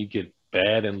division and you get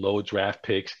bad and low draft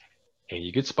picks and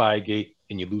you get Spygate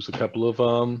and you lose a couple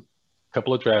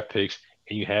of draft picks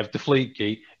and you have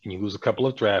Deflategate and you lose a couple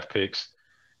of draft picks.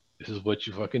 This is what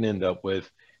you fucking end up with.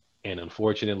 And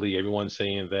unfortunately, everyone's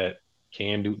saying that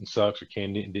Cam Newton sucks or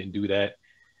Cam Newton didn't do that.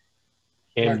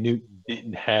 Right. Cam Newton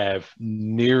didn't have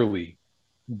nearly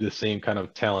the same kind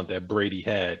of talent that Brady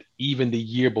had, even the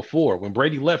year before. When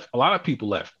Brady left, a lot of people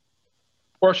left.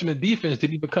 Portion of defense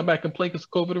didn't even come back and play because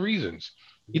of COVID reasons.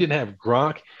 He didn't have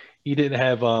Gronk. He didn't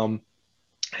have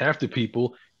half the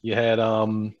people. You had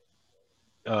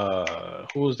who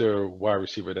was their wide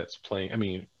receiver that's playing? I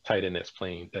mean, tight end that's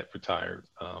playing that retired.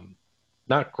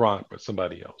 Not Gronk, but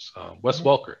somebody else. Wes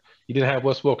Welker. He didn't have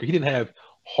Wes Welker. He didn't have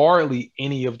hardly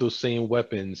any of those same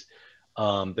weapons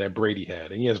that Brady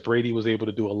had. And yes, Brady was able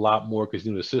to do a lot more because he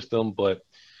knew the system, but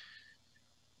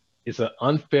it's an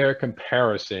unfair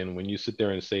comparison when you sit there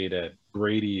and say that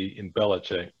Brady and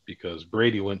Belichick, because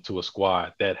Brady went to a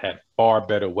squad that had far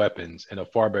better weapons and a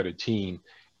far better team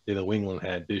than New England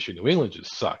had this year. New England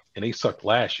just sucked, and they sucked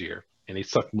last year, and they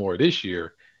sucked more this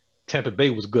year. Tampa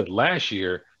Bay was good last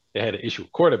year. They had an issue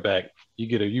with quarterback.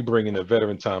 You bring in a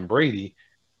veteran Tom Brady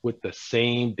with the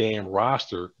same damn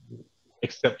roster,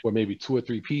 except for maybe 2 or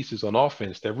 3 pieces on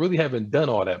offense that really haven't done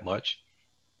all that much.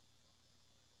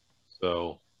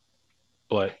 So,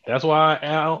 but that's why,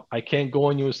 Al, I can't go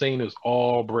on you and saying it was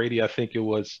all Brady. I think it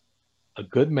was a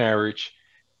good marriage.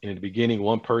 In the beginning,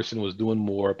 one person was doing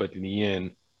more, but in the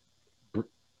end,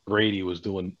 Brady was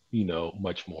doing,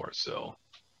 much more. So,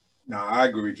 No, I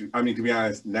agree with you. I mean, to be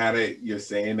honest, now that you're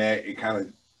saying that, it kind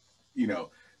of,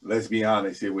 let's be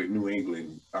honest here with New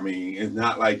England. I mean, it's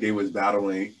not like they was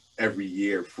battling every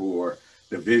year for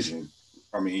division.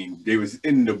 I mean, they was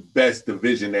in the best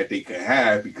division that they could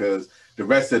have because the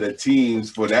rest of the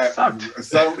teams for that,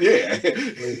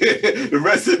 the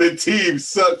rest of the teams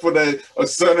sucked for a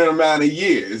certain amount of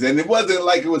years, and it wasn't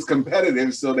like it was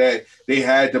competitive, so that they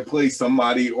had to play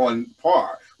somebody on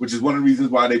par, which is one of the reasons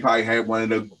why they probably had one of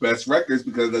the best records.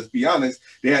 Because let's be honest,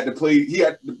 they had to play.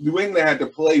 New England had to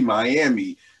play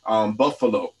Miami,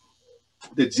 Buffalo,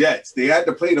 the Jets. They had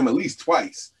to play them at least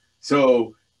twice.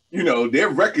 So their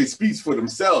record speaks for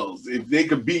themselves. If they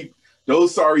could beat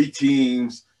those sorry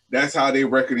teams, that's how their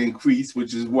record increased,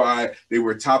 which is why they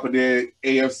were top of their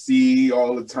AFC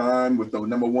all the time with the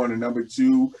number one or number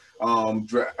two,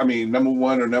 number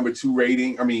one or number two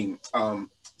rating.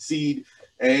 Seed.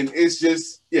 And it's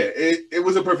just, it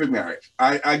was a perfect marriage.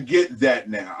 I get that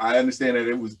now. I understand that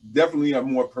it was definitely a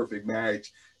more perfect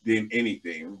marriage than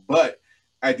anything. But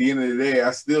at the end of the day,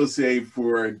 I still say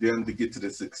for them to get to the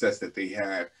success that they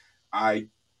have, I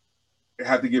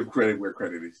have to give credit where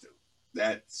credit is due.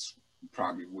 That's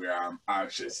probably where I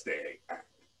should stay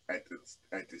at this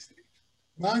stage.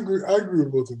 I agree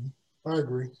with both of you. I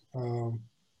agree. But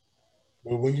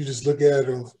when you just look at it,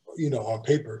 on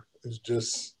paper, it's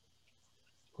just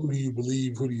who do you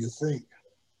believe, who do you think?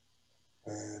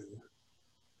 And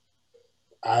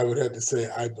I would have to say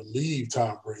I believe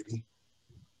Tom Brady.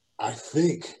 I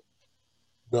think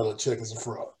Belichick is a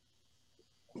fraud.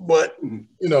 But, you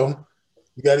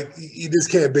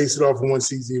just can't base it off of one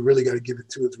season. You really got to give it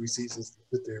 2 or 3 seasons to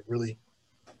sit there and really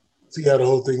see how the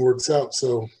whole thing works out.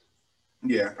 So,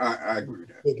 yeah, I agree with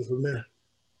that. Take it from there.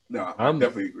 No, I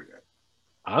definitely agree with that.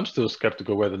 I'm still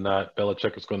skeptical whether or not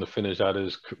Belichick is going to finish out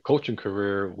his coaching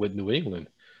career with New England.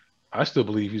 I still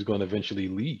believe he's going to eventually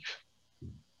leave.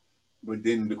 But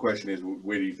then the question is,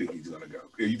 where do you think he's going to go?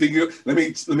 You think let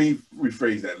me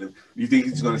rephrase that. You think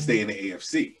he's going to stay in the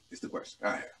AFC? Is the question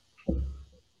I have.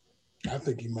 I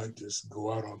think he might just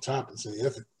go out on top and say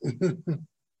F it.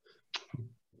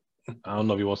 I don't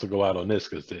know if he wants to go out on this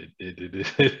because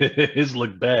it's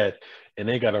look bad, and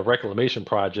they got a reclamation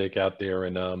project out there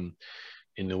in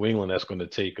New England that's going to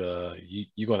take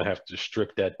you're going to have to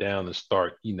strip that down and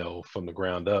start from the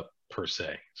ground up per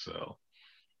se. So,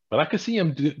 but I could see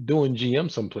him doing a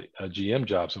GM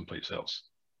job someplace else.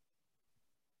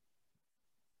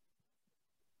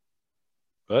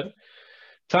 But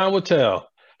time will tell.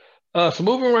 So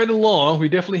moving right along, we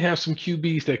definitely have some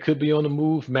QBs that could be on the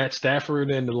move. Matt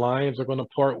Stafford and the Lions are going to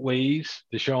part ways.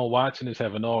 Deshaun Watson is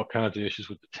having all kinds of issues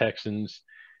with the Texans.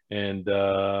 And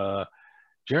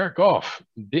Jared Goff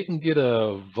didn't get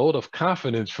a vote of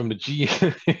confidence from the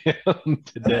GM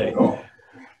today.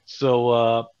 So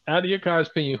out of your guys'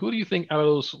 opinion, who do you think out of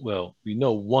those, well, we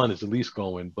know one is at least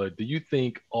going, but do you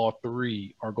think all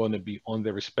three are going to be on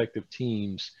their respective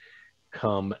teams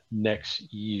come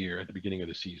next year at the beginning of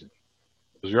the season?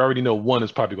 Because we already know one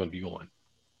is probably going to be going.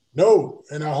 No,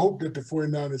 and I hope that the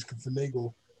 49ers can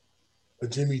finagle a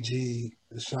Jimmy G,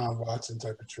 Deshaun Watson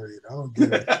type of trade. I don't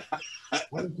get it. I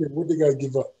don't care what they got to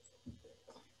give up.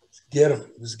 Just get him.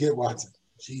 Just get Watson.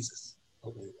 Jesus.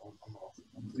 Okay, I'm off.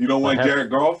 You don't want Jared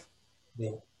Goff?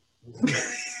 No.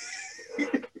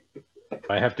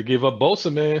 I have to give up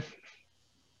Bosa, man.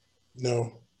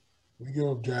 No. We give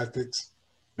up draft picks.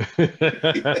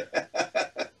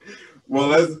 Well,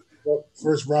 let's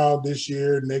first round this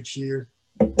year, next year.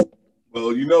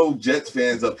 Well, Jets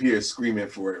fans up here screaming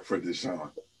for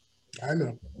Deshaun. I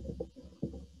know.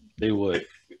 They would.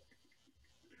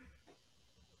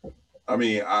 I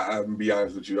mean, I'm gonna be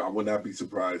honest with you. I would not be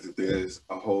surprised if there's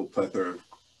a whole plethora of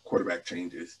quarterback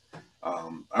changes.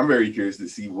 I'm very curious to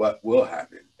see what will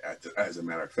happen. As a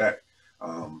matter of fact,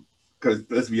 because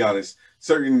let's be honest,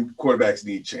 certain quarterbacks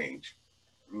need change.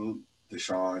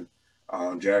 Deshaun,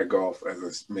 Jared Goff,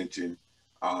 as I mentioned.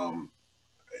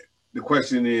 The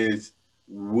question is,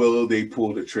 will they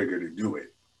pull the trigger to do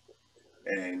it?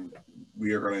 And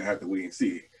we are going to have to wait and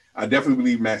see. I definitely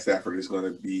believe Matt Stafford is going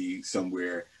to be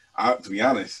somewhere. To be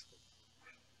honest,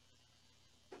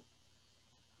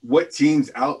 what teams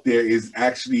out there is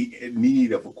actually in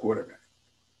need of a quarterback?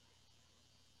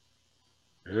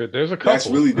 There's a couple. That's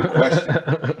really the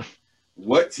question.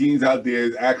 What teams out there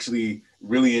is actually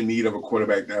really in need of a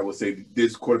quarterback that will say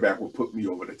this quarterback will put me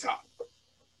over the top?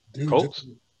 Dude, Colts?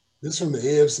 This from the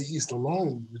AFC East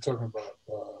alone. We're talking about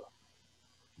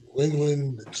New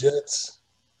England, the Jets.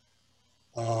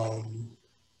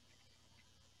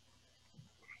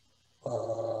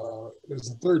 There's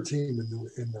a third team in the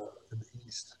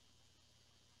East.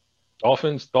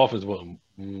 Dolphins will.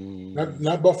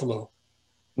 Not Buffalo.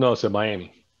 No, it's in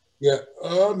Miami. Yeah,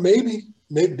 maybe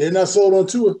they're not sold on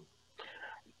Tua.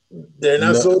 They're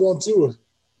not sold on Tua.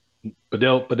 But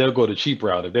they'll go the cheap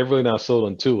route. If they're really not sold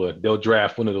on Tua, they'll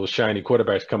draft one of those shiny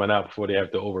quarterbacks coming out before they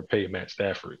have to overpay Matt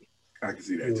Stafford. I can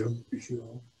see that too.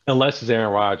 Sure. Unless it's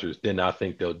Aaron Rodgers, then I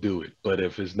think they'll do it. But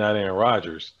if it's not Aaron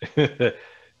Rodgers,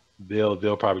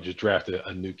 they'll probably just draft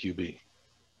a new QB.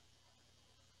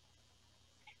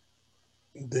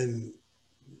 Then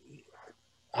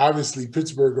obviously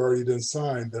Pittsburgh already done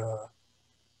signed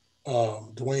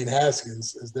Dwayne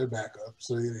Haskins as their backup,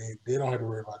 so they don't have to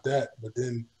worry about that. But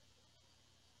then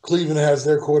Cleveland has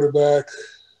their quarterback.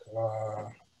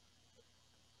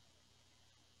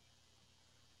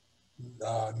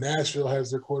 Nashville has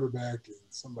their quarterback, and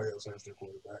somebody else has their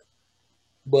quarterback.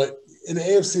 But in the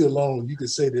AFC alone, you could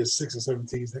say there's 6 or 7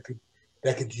 teams that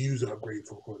could use an upgrade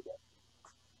for a quarterback.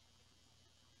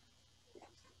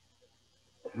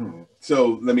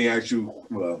 So let me ask you.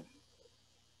 Well,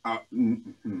 like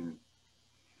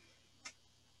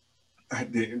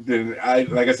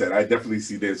I said, I definitely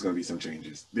see there's going to be some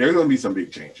changes. There's going to be some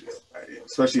big changes,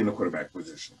 especially in the quarterback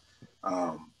position.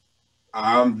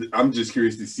 I'm just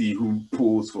curious to see who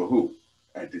pulls for who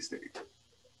at this stage.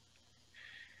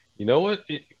 You know what?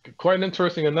 Quite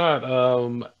interesting or not,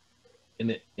 in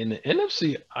the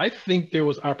NFC, I think there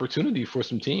was opportunity for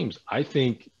some teams. I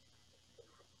think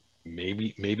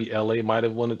maybe LA might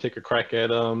have wanted to take a crack at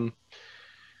a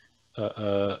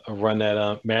run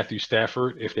at Matthew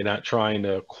Stafford if they're not trying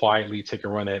to quietly take a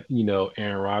run at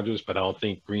Aaron Rodgers. But I don't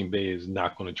think Green Bay is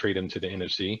not going to trade him to the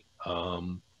NFC.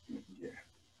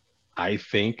 I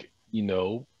think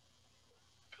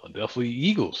Philadelphia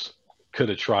Eagles could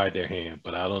have tried their hand,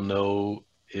 but I don't know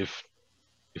if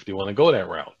they want to go that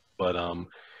route. But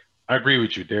I agree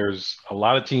with you. There's a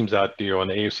lot of teams out there on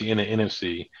the AFC and the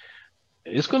NFC.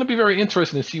 It's going to be very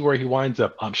interesting to see where he winds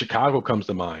up. Chicago comes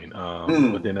to mind,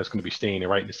 but then that's going to be staying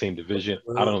right in the same division.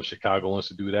 I don't know if Chicago wants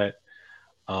to do that.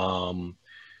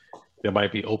 There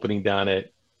might be opening down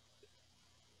at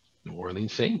New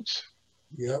Orleans Saints.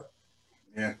 Yep.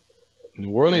 Yeah. New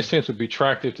Orleans Saints would be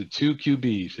attractive to 2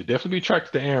 QBs. It'd definitely be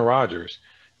attractive to Aaron Rodgers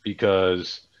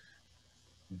because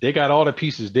they got all the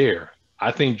pieces there.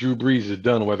 I think Drew Brees is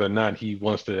done, whether or not he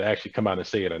wants to actually come out and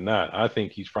say it or not. I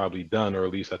think he's probably done, or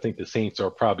at least I think the Saints are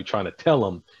probably trying to tell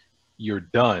him you're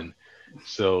done.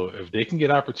 So if they can get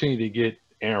opportunity to get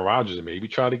Aaron Rodgers and maybe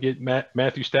try to get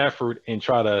Matthew Stafford and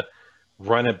try to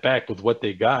run it back with what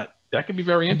they got, that could be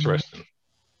very interesting.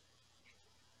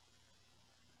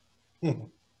 Let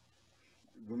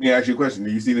me ask you a question.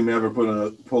 Do you see them ever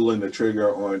pulling the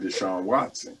trigger on Deshaun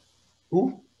Watson?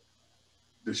 Who?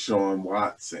 Deshaun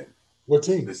Watson. What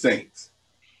team? The Saints.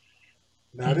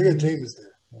 Nah, they got Jameis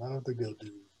there. I don't think they'll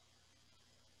do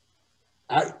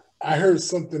it. I heard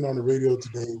something on the radio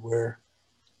today where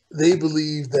they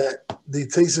believe that the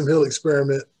Taysom Hill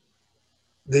experiment,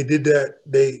 they did that.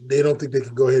 They don't think they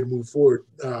can go ahead and move forward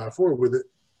with it.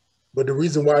 But the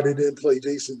reason why they didn't play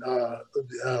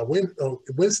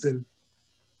Winston,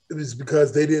 it was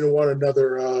because they didn't want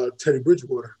another Teddy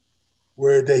Bridgewater,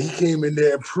 where that he came in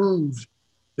there and proved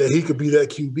that he could be that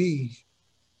QB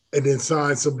and then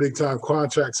sign some big-time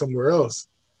contract somewhere else.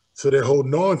 So they're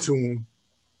holding on to him,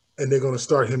 and they're going to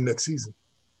start him next season.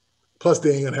 Plus,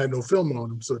 they ain't going to have no film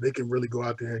on him, so they can really go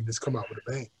out there and just come out with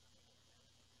a bang.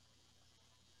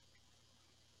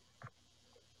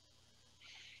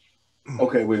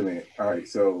 Okay, wait a minute. All right,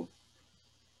 so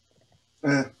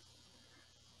I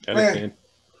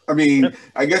mean,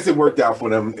 I guess it worked out for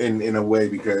them in a way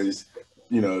because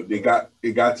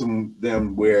it got to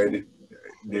them where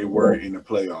they were in the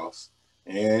playoffs,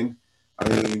 and I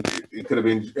mean it could have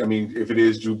been. I mean, if it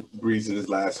is Drew Brees'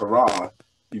 last hurrah,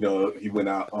 he went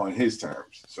out on his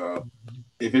terms. So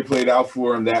if it played out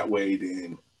for him that way,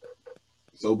 then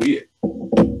so be it.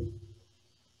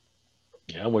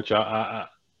 Yeah, which I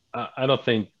don't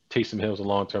think Taysom Hill's a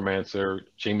long-term answer.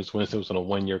 Jameis Winston was on a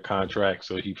 1-year contract,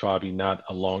 so he's probably not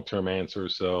a long-term answer.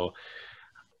 So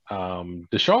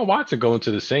Deshaun Watson going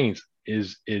to the Saints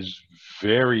is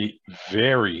very,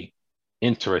 very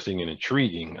interesting and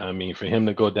intriguing. I mean, for him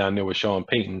to go down there with Sean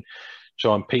Payton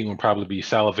would probably be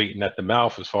salivating at the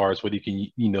mouth as far as what he can,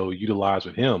 utilize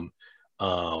with him.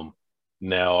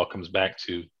 Now it comes back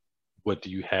to what do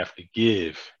you have to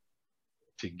give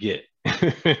to get?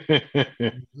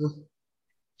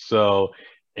 So,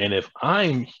 and if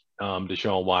I'm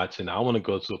Deshaun Watson, I want to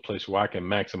go to a place where I can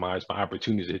maximize my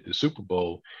opportunities to hit the Super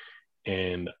Bowl.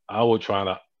 And I want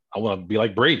to be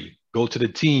like Brady, go to the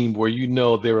team where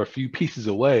they're a few pieces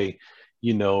away,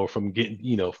 from getting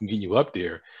you up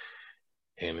there.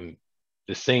 And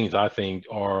the Saints, I think,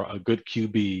 are a good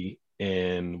QB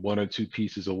and 1 or 2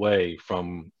 pieces away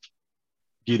from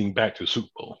getting back to the Super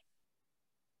Bowl.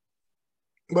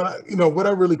 But what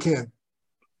I really can't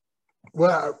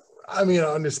Well, I mean, I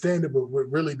understand it, but what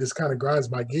really this kind of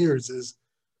grinds my gears is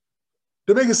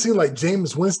they make it seem like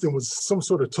Jameis Winston was some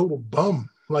sort of total bum.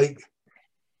 Like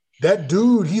that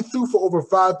dude, he threw for over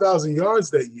 5,000 yards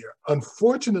that year.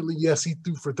 Unfortunately, yes, he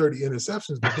threw for 30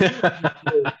 interceptions,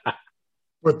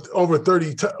 but for over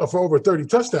 30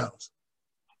 touchdowns.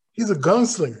 He's a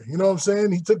gunslinger. You know what I'm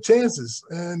saying? He took chances,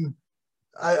 and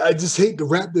I just hate the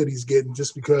rap that he's getting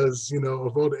just because, you know,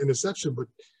 of all the interception. But,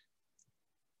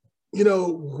 you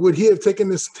know, would he have taken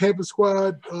this Tampa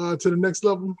squad to the next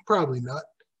level? Probably not.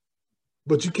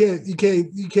 But you can't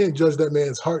judge that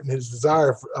man's heart and his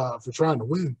desire for trying to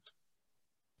win.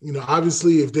 You know,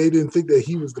 obviously, if they didn't think that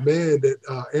he was the man, that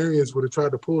Arians would have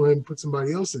tried to pull him, put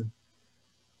somebody else in.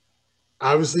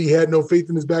 Obviously, he had no faith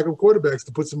in his backup quarterbacks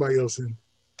to put somebody else in.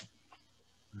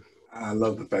 I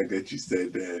love the fact that you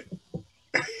said that.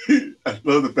 I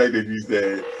love the fact that you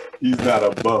said he's not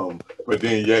a bum, but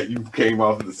then yet you came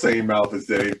off of the same mouth and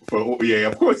said,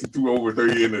 of course he threw over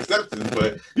 30 interceptions,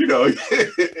 but you know,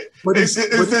 it's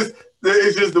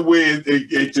just the way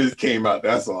it just came out.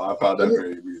 That's all. I found that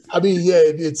very amusing. I mean, yeah,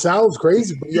 it sounds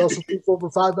crazy, but he also threw for over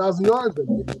 5,000 yards. He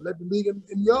led the league in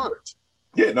yards.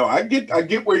 Yeah, no, I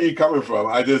get where you're coming from.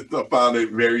 I just found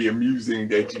it very amusing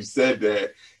that you said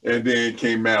that, and then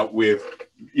came out with,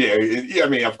 yeah. I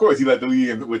mean, of course, he led the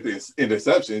league with his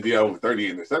interceptions. He had over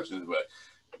 30 interceptions, but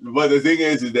the thing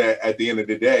is that at the end of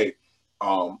the day,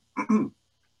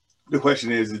 the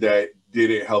question is that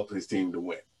did it help his team to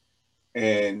win?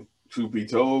 And truth be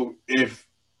told, and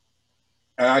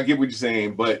I get what you're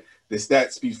saying, but the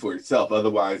stat speaks for itself.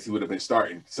 Otherwise, he would have been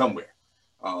starting somewhere.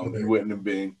 He wouldn't have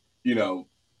been, you know,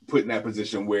 put in that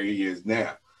position where he is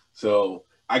now. So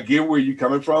I get where you're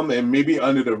coming from, and maybe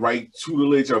under the right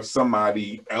tutelage of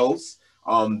somebody else,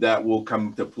 that will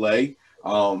come to play.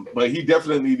 But he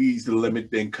definitely needs to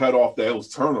limit and cut off those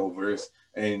turnovers,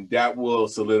 and that will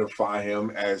solidify him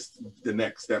as the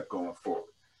next step going forward.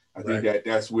 I think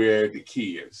that's where the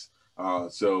key is.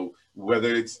 So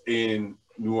whether it's in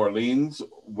New Orleans,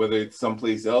 whether it's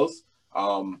someplace else,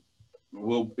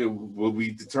 will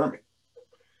be determined.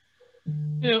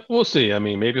 Yeah, we'll see. I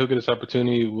mean, maybe he'll get this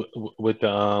opportunity with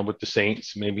the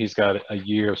Saints. Maybe he's got a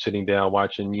year of sitting down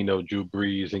watching, you know, Drew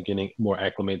Brees and getting more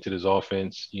acclimated to his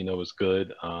offense. You know, is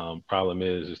good. Problem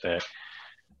is that,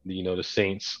 you know, the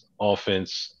Saints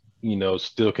offense, you know,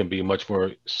 still can be much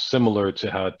more similar to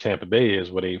how Tampa Bay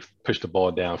is, where they push the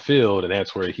ball downfield, and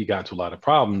that's where he got into a lot of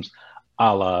problems.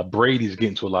 A la Brady's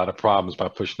getting to a lot of problems by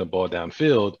pushing the ball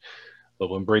downfield.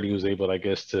 But when Brady was able, I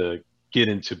guess, to get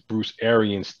into Bruce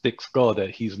Arians' thick skull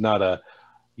that he's not a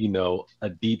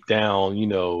deep down,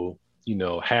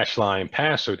 hash line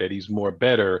passer, that he's more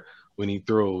better when he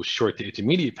throws short to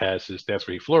intermediate passes. That's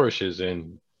where he flourishes,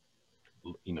 and,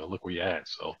 you know, look where you're at.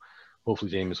 So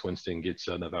hopefully Jameis Winston gets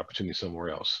another opportunity somewhere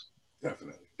else.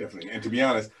 Definitely. And to be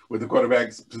honest, with the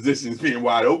quarterback's positions being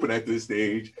wide open at this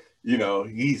stage, you know,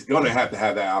 he's going to have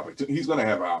that opportunity. He's going to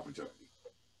have an opportunity.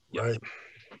 Right.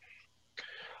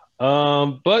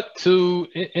 But we're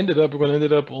going to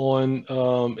end up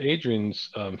on Adrian's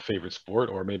favorite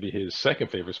sport, or maybe his second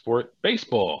favorite sport,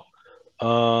 baseball.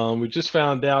 We just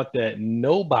found out that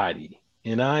nobody,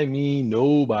 and I mean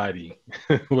nobody,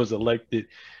 was elected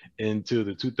into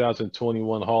the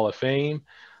 2021 Hall of Fame.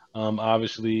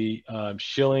 Obviously,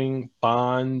 Schilling,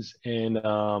 Bonds, and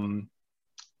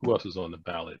who else is on the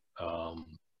ballot?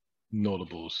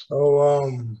 Notables.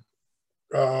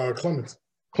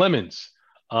 Clemens.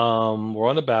 We're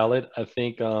on the ballot. I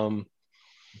think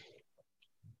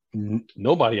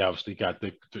nobody obviously got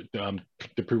the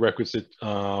prerequisite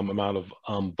amount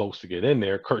of votes to get in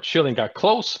there. Curt Schilling got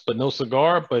close, but no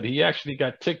cigar. But he actually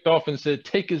got ticked off and said,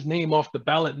 take his name off the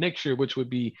ballot next year, which would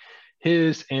be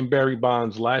his and Barry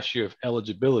Bonds' last year of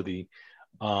eligibility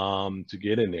to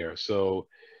get in there. So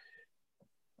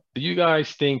do you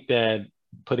guys think that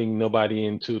putting nobody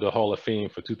into the Hall of Fame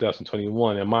for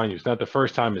 2021, and mind you, it's not the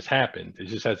first time it's happened. It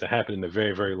just hasn't happened in a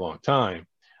very, very long time.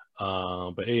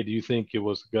 But A, do you think it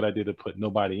was a good idea to put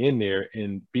nobody in there?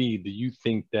 And B, do you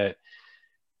think that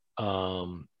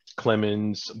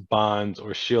Clemens, Bonds,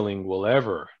 or Schilling will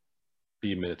ever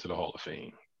be admitted to the Hall of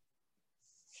Fame?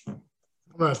 I'm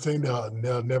not saying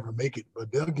they'll never make it, but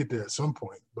they'll get there at some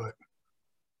point. But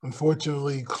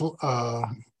unfortunately,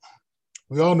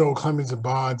 we all know Clemens and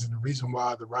Bonds and the reason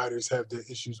why the writers have their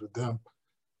issues with them.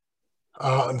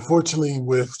 Unfortunately,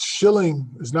 with Schilling,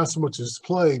 it's not so much his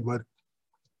play, but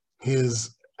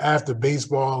his after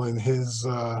baseball and his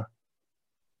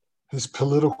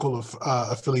political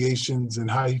affiliations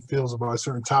and how he feels about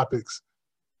certain topics,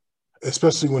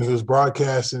 especially when he was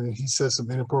broadcasting and he said some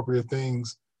inappropriate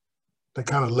things that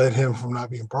kind of led him from not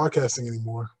being broadcasting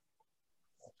anymore.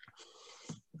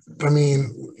 I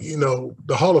mean,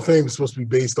 the Hall of Fame is supposed to be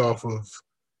based off of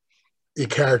a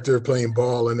character playing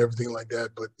ball and everything like that.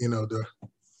 But,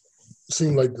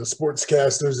 seem like the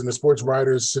sportscasters and the sports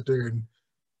writers sit there and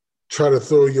try to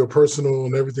throw your personal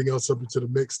and everything else up into the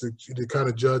mix to kind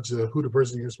of judge who the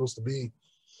person you're supposed to be.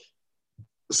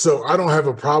 So I don't have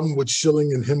a problem with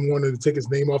Schilling and him wanting to take his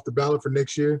name off the ballot for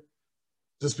next year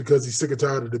just because he's sick and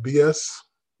tired of the BS.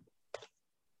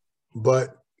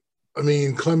 But, I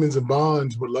mean, Clemens and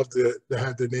Bonds would love to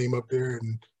have their name up there,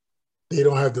 and they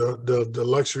don't have the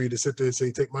luxury to sit there and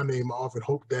say, take my name off and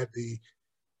hope that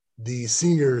the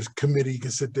seniors committee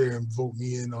can sit there and vote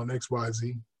me in on X, Y,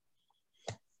 Z.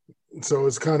 So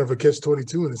it's kind of a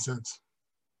catch-22 in a sense.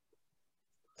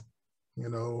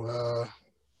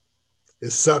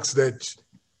 It sucks that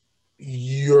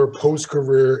your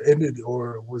post-career ended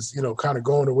or was, kind of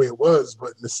going the way it was, but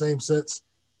in the same sense,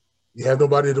 you have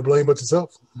nobody to blame but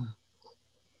yourself.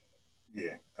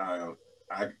 Yeah,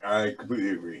 I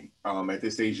completely agree. At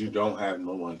this stage, you don't have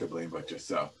no one to blame but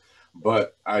yourself.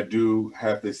 But I do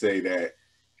have to say that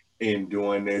in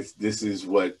doing this is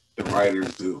what the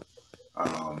writers do.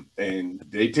 And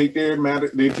they take their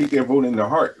vote in their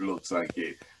heart. It looks like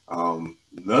it.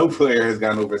 No player has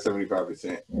gotten over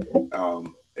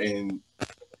 75%. And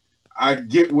I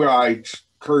get where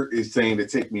Kurt is saying to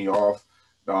take me off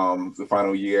the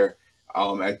final year.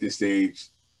 At this stage,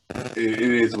 it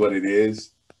is what it is.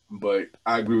 But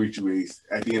I agree with you, Ace.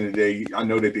 At the end of the day, I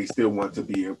know that they still want to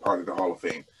be a part of the Hall of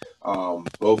Fame.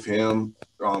 Both him,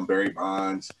 Barry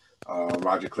Bonds,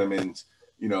 Roger Clemens.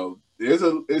 To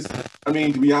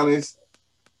be honest,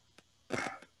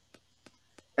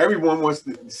 everyone wants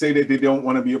to say that they don't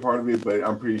want to be a part of it, but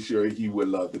I'm pretty sure he would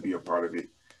love to be a part of it.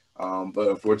 But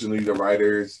unfortunately, the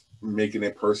writers making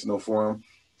it personal for him.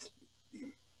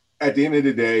 At the end of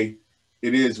the day,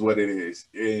 it is what it is.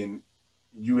 And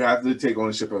you have to take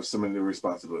ownership of some of the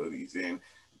responsibilities. And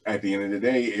at the end of the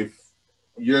day, if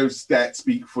your stats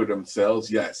speak for themselves,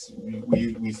 yes,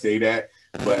 we say that.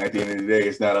 But at the end of the day,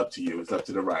 it's not up to you. It's up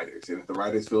to the writers. And if the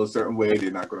writers feel a certain way,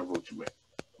 they're not going to vote you in.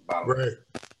 Right.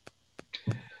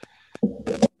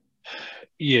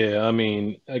 Yeah, I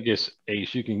mean, I guess,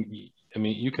 Ace, you can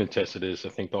attest to this. I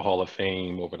think the Hall of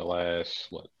Fame over the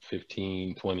last,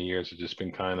 15, 20 years has just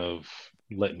been kind of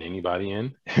letting anybody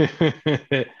in,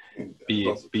 be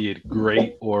it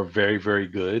great or very, very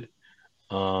good.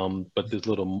 But this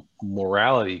little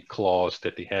morality clause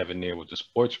that they have in there with the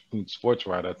sports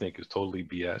writer, I think, is totally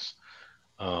BS.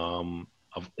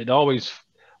 It always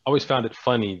found it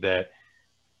funny that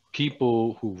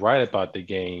people who write about the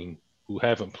game who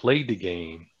haven't played the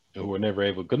game and who are never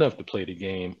able good enough to play the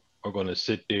game are going to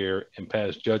sit there and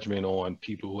pass judgment on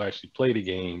people who actually play the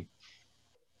game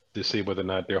to say whether or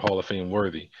not they're Hall of Fame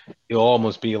worthy. It'll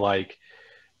almost be like,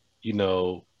 it's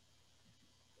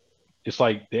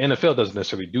like the NFL doesn't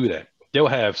necessarily do that. They'll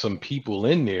have some people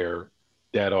in there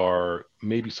that are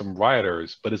maybe some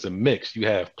writers, but it's a mix. You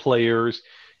have players,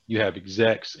 you have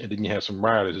execs, and then you have some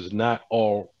writers. It's not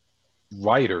all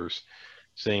writers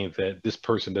saying that this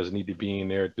person doesn't need to be in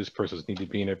there, this person doesn't need to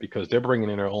be in there, because they're bringing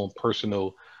in their own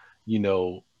personal,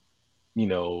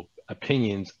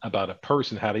 opinions about a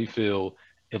person, how they feel.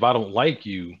 If I don't like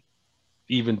you,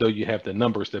 even though you have the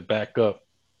numbers that back up,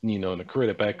 and the career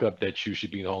to back up that you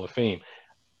should be in the Hall of Fame,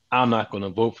 I'm not going to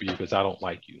vote for you because I don't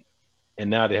like you. And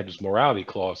now they have this morality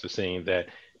clause that's saying that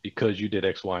because you did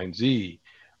X, Y, and Z,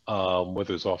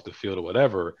 whether it's off the field or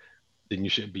whatever, then you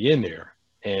shouldn't be in there.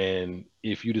 And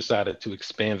if you decided to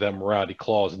expand that morality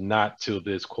clause not to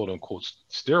this quote unquote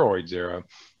steroids era,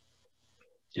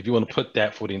 if you want to put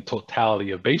that for the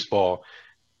totality of baseball,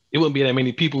 it wouldn't be that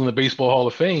many people in the Baseball Hall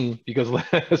of Fame, because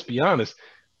let's be honest,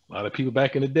 a lot of people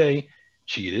back in the day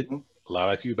cheated. A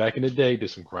lot of people back in the day did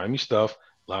some grimy stuff.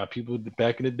 A lot of people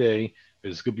back in the day,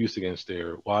 there's abuse against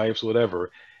their wives,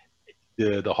 whatever.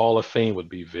 The Hall of Fame would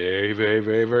be very, very,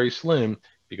 very, very slim,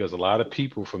 because a lot of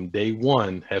people from day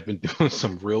one have been doing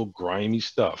some real grimy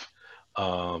stuff.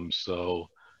 So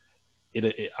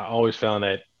I always found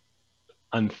that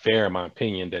unfair, in my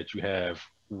opinion, that you have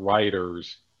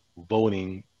writers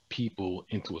voting people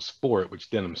into a sport which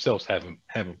then themselves haven't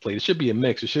played. It should be a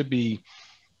mix. It should be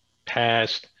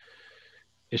past.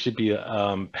 It should be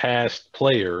past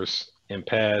players and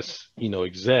past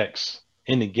execs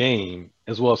in the game,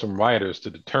 as well as some writers, to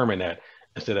determine that,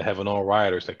 instead of having all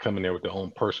writers that come in there with their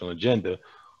own personal agenda,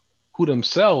 who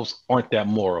themselves aren't that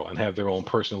moral and have their own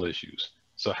personal issues.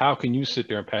 So how can you sit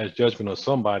there and pass judgment on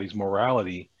somebody's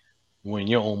morality when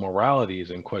your own morality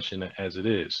is in question as it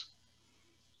is?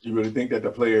 You really think that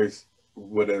the players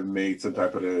would have made some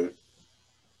type of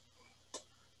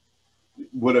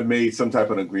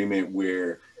agreement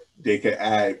where they could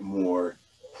add more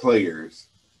players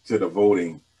to the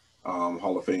voting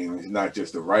Hall of Fame, not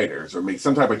just the writers, or make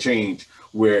some type of change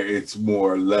where it's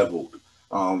more leveled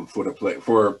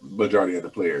for majority of the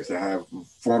players that have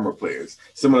former players,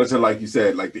 similar to, like you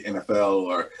said, like the NFL,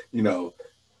 or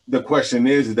the question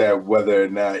is that whether or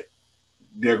not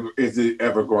is it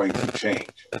ever going to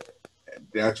change.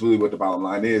 That's really what the bottom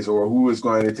line is, or who is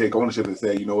going to take ownership and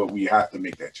say, you know what, we have to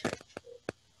make that change.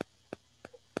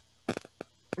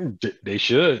 They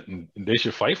should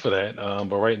fight for that.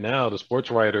 But right now, the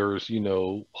sports writers,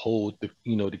 hold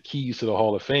the keys to the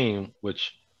Hall of Fame,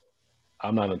 which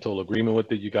I'm not in total agreement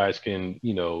with it. You guys can,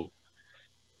 you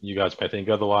guys might think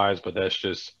otherwise, but that's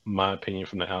just my opinion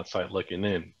from the outside looking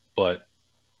in. But,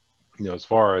 as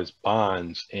far as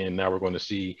Bonds, and now we're going to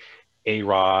see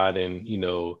A-Rod and,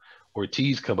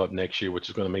 Ortiz come up next year, which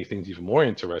is going to make things even more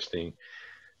interesting.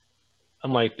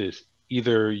 I'm like this.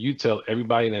 Either you tell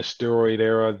everybody in that steroid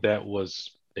era that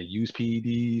used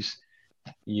PEDs,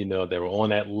 that were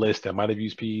on that list that might have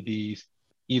used PEDs,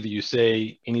 either you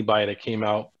say anybody that came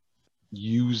out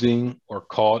using or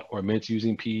caught or meant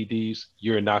using PEDs,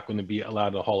 you're not going to be allowed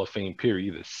in the Hall of Fame,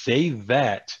 period. Either say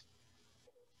that,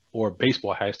 or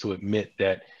baseball has to admit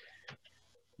that,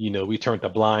 we turned a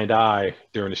blind eye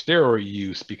during the steroid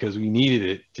use because we needed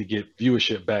it to get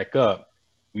viewership back up.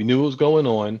 We knew what was going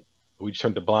on. We just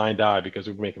turned a blind eye because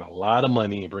we're making a lot of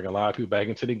money and bringing a lot of people back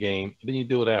into the game. And then you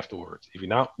do it afterwards. If you're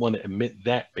not want to admit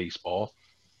that, baseball,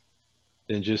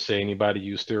 then just say anybody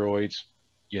use steroids,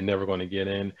 you're never going to get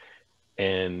in.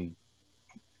 And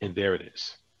there it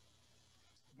is.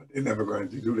 But they're never going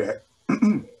to do that.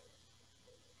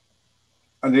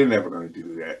 And they're never going to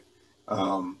do that.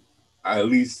 At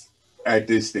least at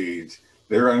this stage,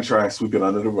 they're going to try and sweep it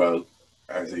under the rug,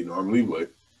 as they normally would,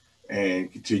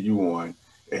 and continue on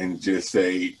and just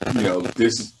say,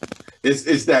 this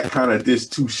it's that kind of this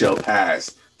too shall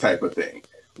pass type of thing,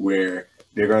 where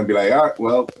they're going to be like, all right,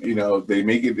 well, they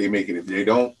make it. If they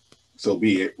don't, so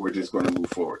be it. We're just going to move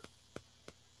forward.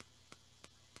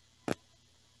 I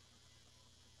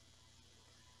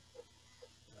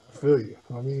feel you.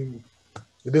 I mean,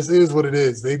 this is what it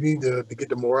is. They need to get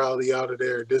the morality out of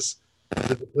there. This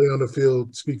the play on the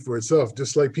field speak for itself.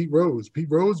 Just like Pete Rose. Pete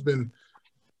Rose been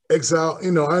exiled.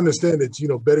 I understand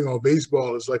that betting on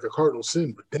baseball is like a cardinal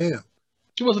sin, but damn,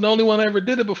 he wasn't the only one that ever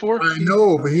did it before. I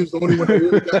know, but he was the only one that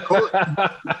really got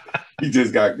caught. He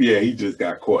just got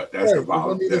caught. That's the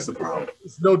problem. That's the problem.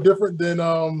 It's no different than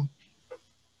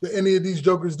any of these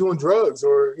jokers doing drugs,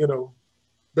 or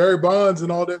Barry Bonds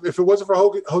and all that. If it wasn't for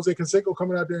Jose Canseco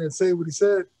coming out there and saying what he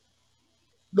said,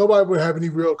 nobody would have any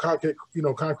real concrete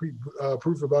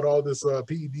proof about all this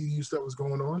PED use that was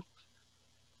going on.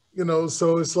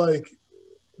 So it's like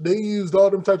they used all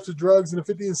them types of drugs in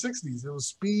the 50s and 60s. It was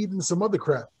speed and some other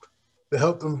crap to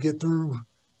help them get through.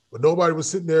 But nobody was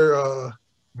sitting there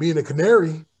being a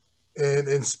canary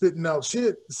and spitting out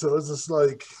shit. So it's just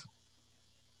like,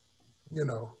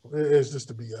 it's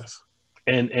just a BS.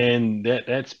 And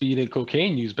that speed and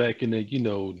cocaine use back in the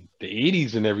the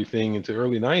 80s and everything into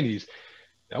early 90s,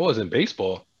 that wasn't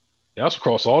baseball. That was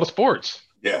across all the sports.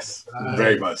 Yes,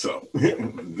 very much so.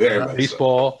 Very much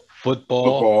baseball, so.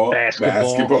 Football,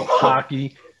 basketball,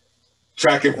 hockey,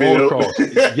 track and field.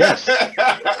 Yes,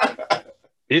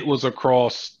 it was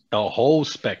across the whole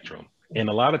spectrum, and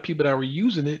a lot of people that were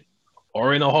using it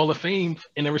are in the Hall of Fame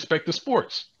in their respective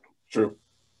sports. True.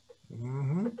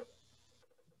 Mm-hmm.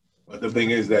 But the thing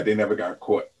is that they never got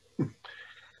caught.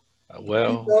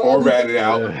 Or ratted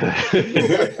out.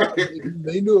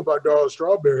 They knew about Darryl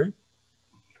Strawberry,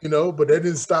 but they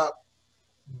didn't stop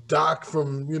Doc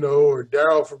from, or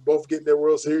Darryl from both getting their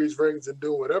World Series rings and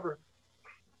doing whatever.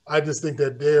 I just think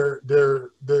that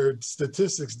their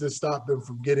statistics did stop them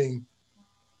from getting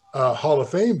Hall of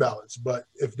Fame ballots. But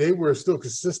if they were still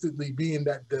consistently being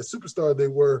that superstar they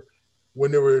were when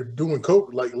they were doing coke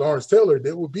like Lawrence Taylor,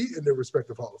 they would be in their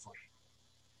respective Hall of Fame.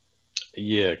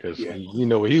 Yeah, because you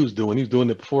know what he was doing. He was doing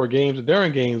it before games and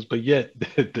during games, but yet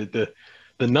the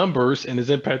numbers and his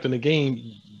impact on the game,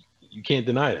 you can't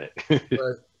deny that.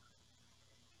 Right.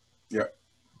 Yeah.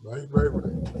 Right.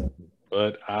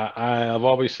 But I've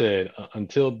always said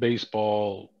until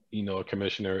baseball, a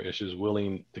commissioner is just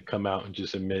willing to come out and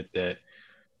just admit that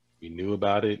we knew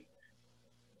about it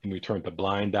and we turned a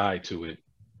blind eye to it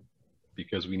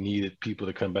because we needed people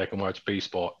to come back and watch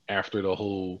baseball after the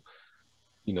whole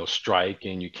strike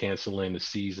and you canceling the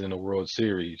season of World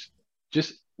Series.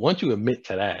 Just once you admit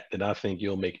to that, then I think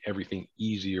you'll make everything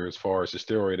easier as far as the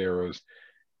steroid eras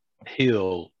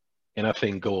heal and I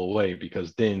think go away,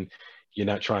 because then you're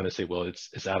not trying to say, well,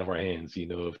 it's out of our hands.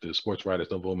 If the sports writers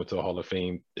don't vote into the Hall of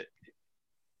Fame,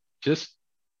 just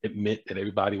admit that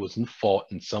everybody was in fault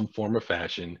in some form or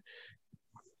fashion.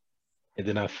 And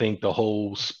then I think the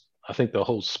whole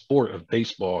sport of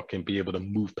baseball can be able to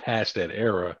move past that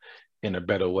era in a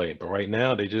better way. But right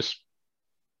now,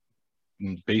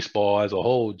 baseball as a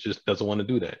whole just doesn't want to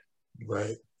do that.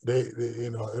 Right. They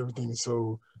everything is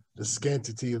so, the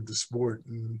scantity of the sport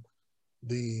and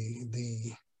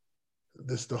the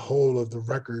whole of the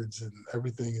records and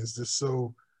everything is just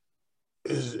so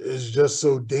is just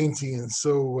so dainty and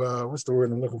so what's the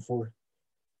word I'm looking for?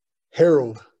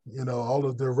 Herald. All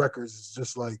of their records is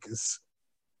just like it's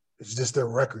just their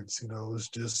records. It's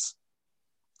just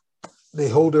they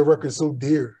hold their records so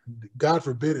dear. God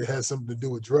forbid it has something to do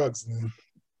with drugs, and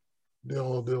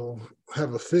they'll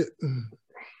have a fit.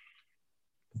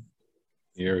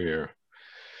 Here.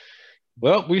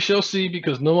 Well, we shall see,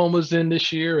 because no one was in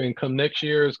this year, and come next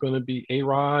year it's going to be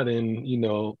A-Rod and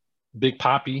Big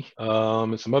Poppy,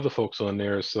 and some other folks on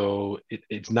there. So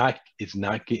it's not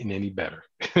getting any better.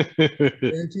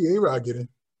 Guarantee A-Rod get in.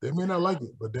 They may not like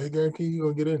it, but they guarantee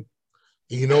you're gonna get in.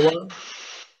 And you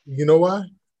know why?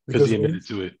 Because he admitted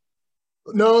to it.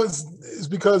 No, it's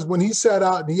because when he sat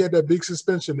out and he had that big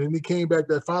suspension, and he came back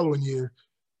that following year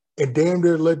and damn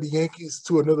near led the Yankees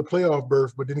to another playoff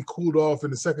berth, but then he cooled off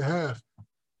in the second half.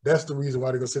 That's the reason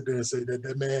why they're gonna sit there and say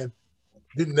that man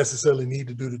didn't necessarily need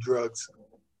to do the drugs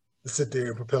to sit there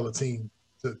and propel a team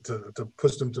to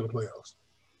push them to the playoffs.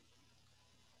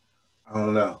 I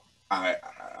don't know.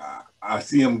 I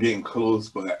see him getting close,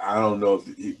 but I don't know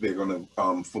if they're gonna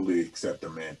fully accept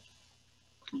him, man.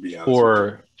 Be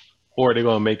honest. Or they're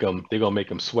gonna make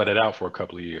him sweat it out for a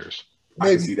couple of years.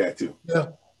 Maybe. I can see that too. Yeah,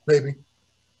 maybe.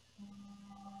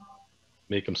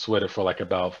 Make him sweat it for like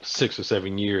about 6 or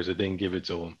 7 years and then give it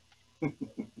to him.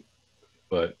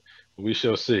 But we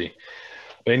shall see.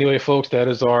 But anyway, folks, that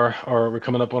is we're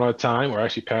coming up on our time. We're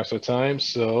actually past our time.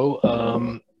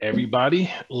 So everybody,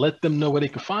 let them know where they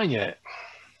can find you at.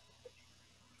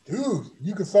 Dude,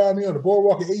 you can find me on the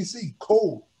boardwalk at AC,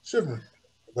 cold, shivering,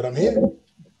 but I'm here.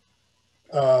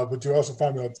 But you also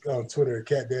find me on Twitter at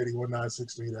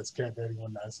CatDaddy1963. That's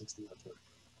CatDaddy1963 on Twitter.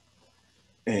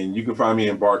 And you can find me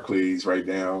in Barclays right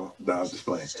now. No, I'm just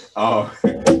playing. No,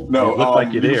 you look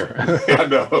like you're there. I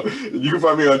know. You can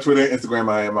find me on Twitter and Instagram.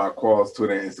 I am Qualls.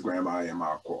 Twitter and Instagram. I am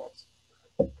Qualls.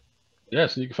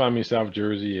 Yes, you can find me in South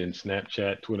Jersey and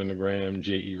Snapchat, Twitter, Instagram,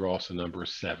 J.E. Ross, the number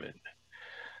 7.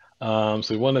 So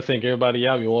we want to thank everybody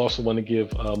out. We also want to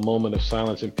give a moment of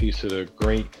silence and peace to the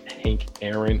great Hank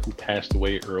Aaron, who passed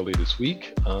away early this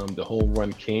week. The home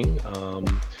run king.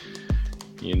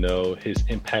 His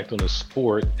impact on the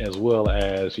sport, as well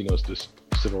as, the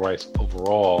civil rights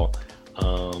overall,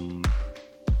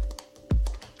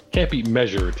 can't be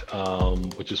measured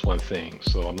with just one thing.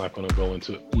 So I'm not going to go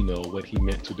into, what he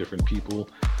meant to different people.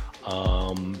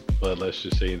 But let's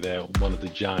just say that one of the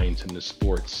giants in the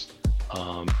sports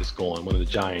is gone. One of the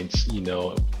giants,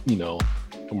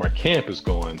 from our camp is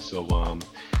gone. So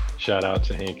shout out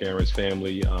to Hank Aaron's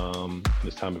family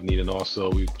this time of need. And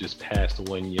also, we've just passed the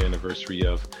 1-year anniversary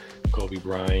of Kobe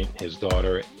Bryant, his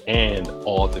daughter, and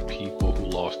all the people who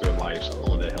lost their lives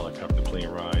on that helicopter plane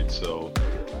ride. So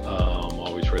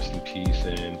always rest in peace.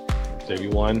 And to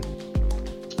everyone,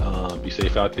 be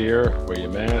safe out there. Wear your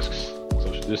masks,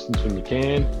 social distance when you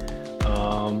can.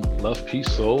 Love,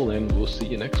 peace, soul, and we'll see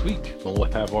you next week when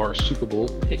we'll have our Super Bowl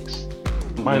picks.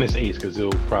 Minus 8 because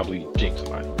it'll probably jinx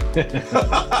somebody.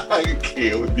 I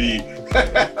can't be.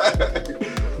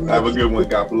 Have a good one.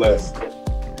 God bless.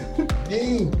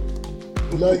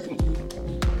 Like.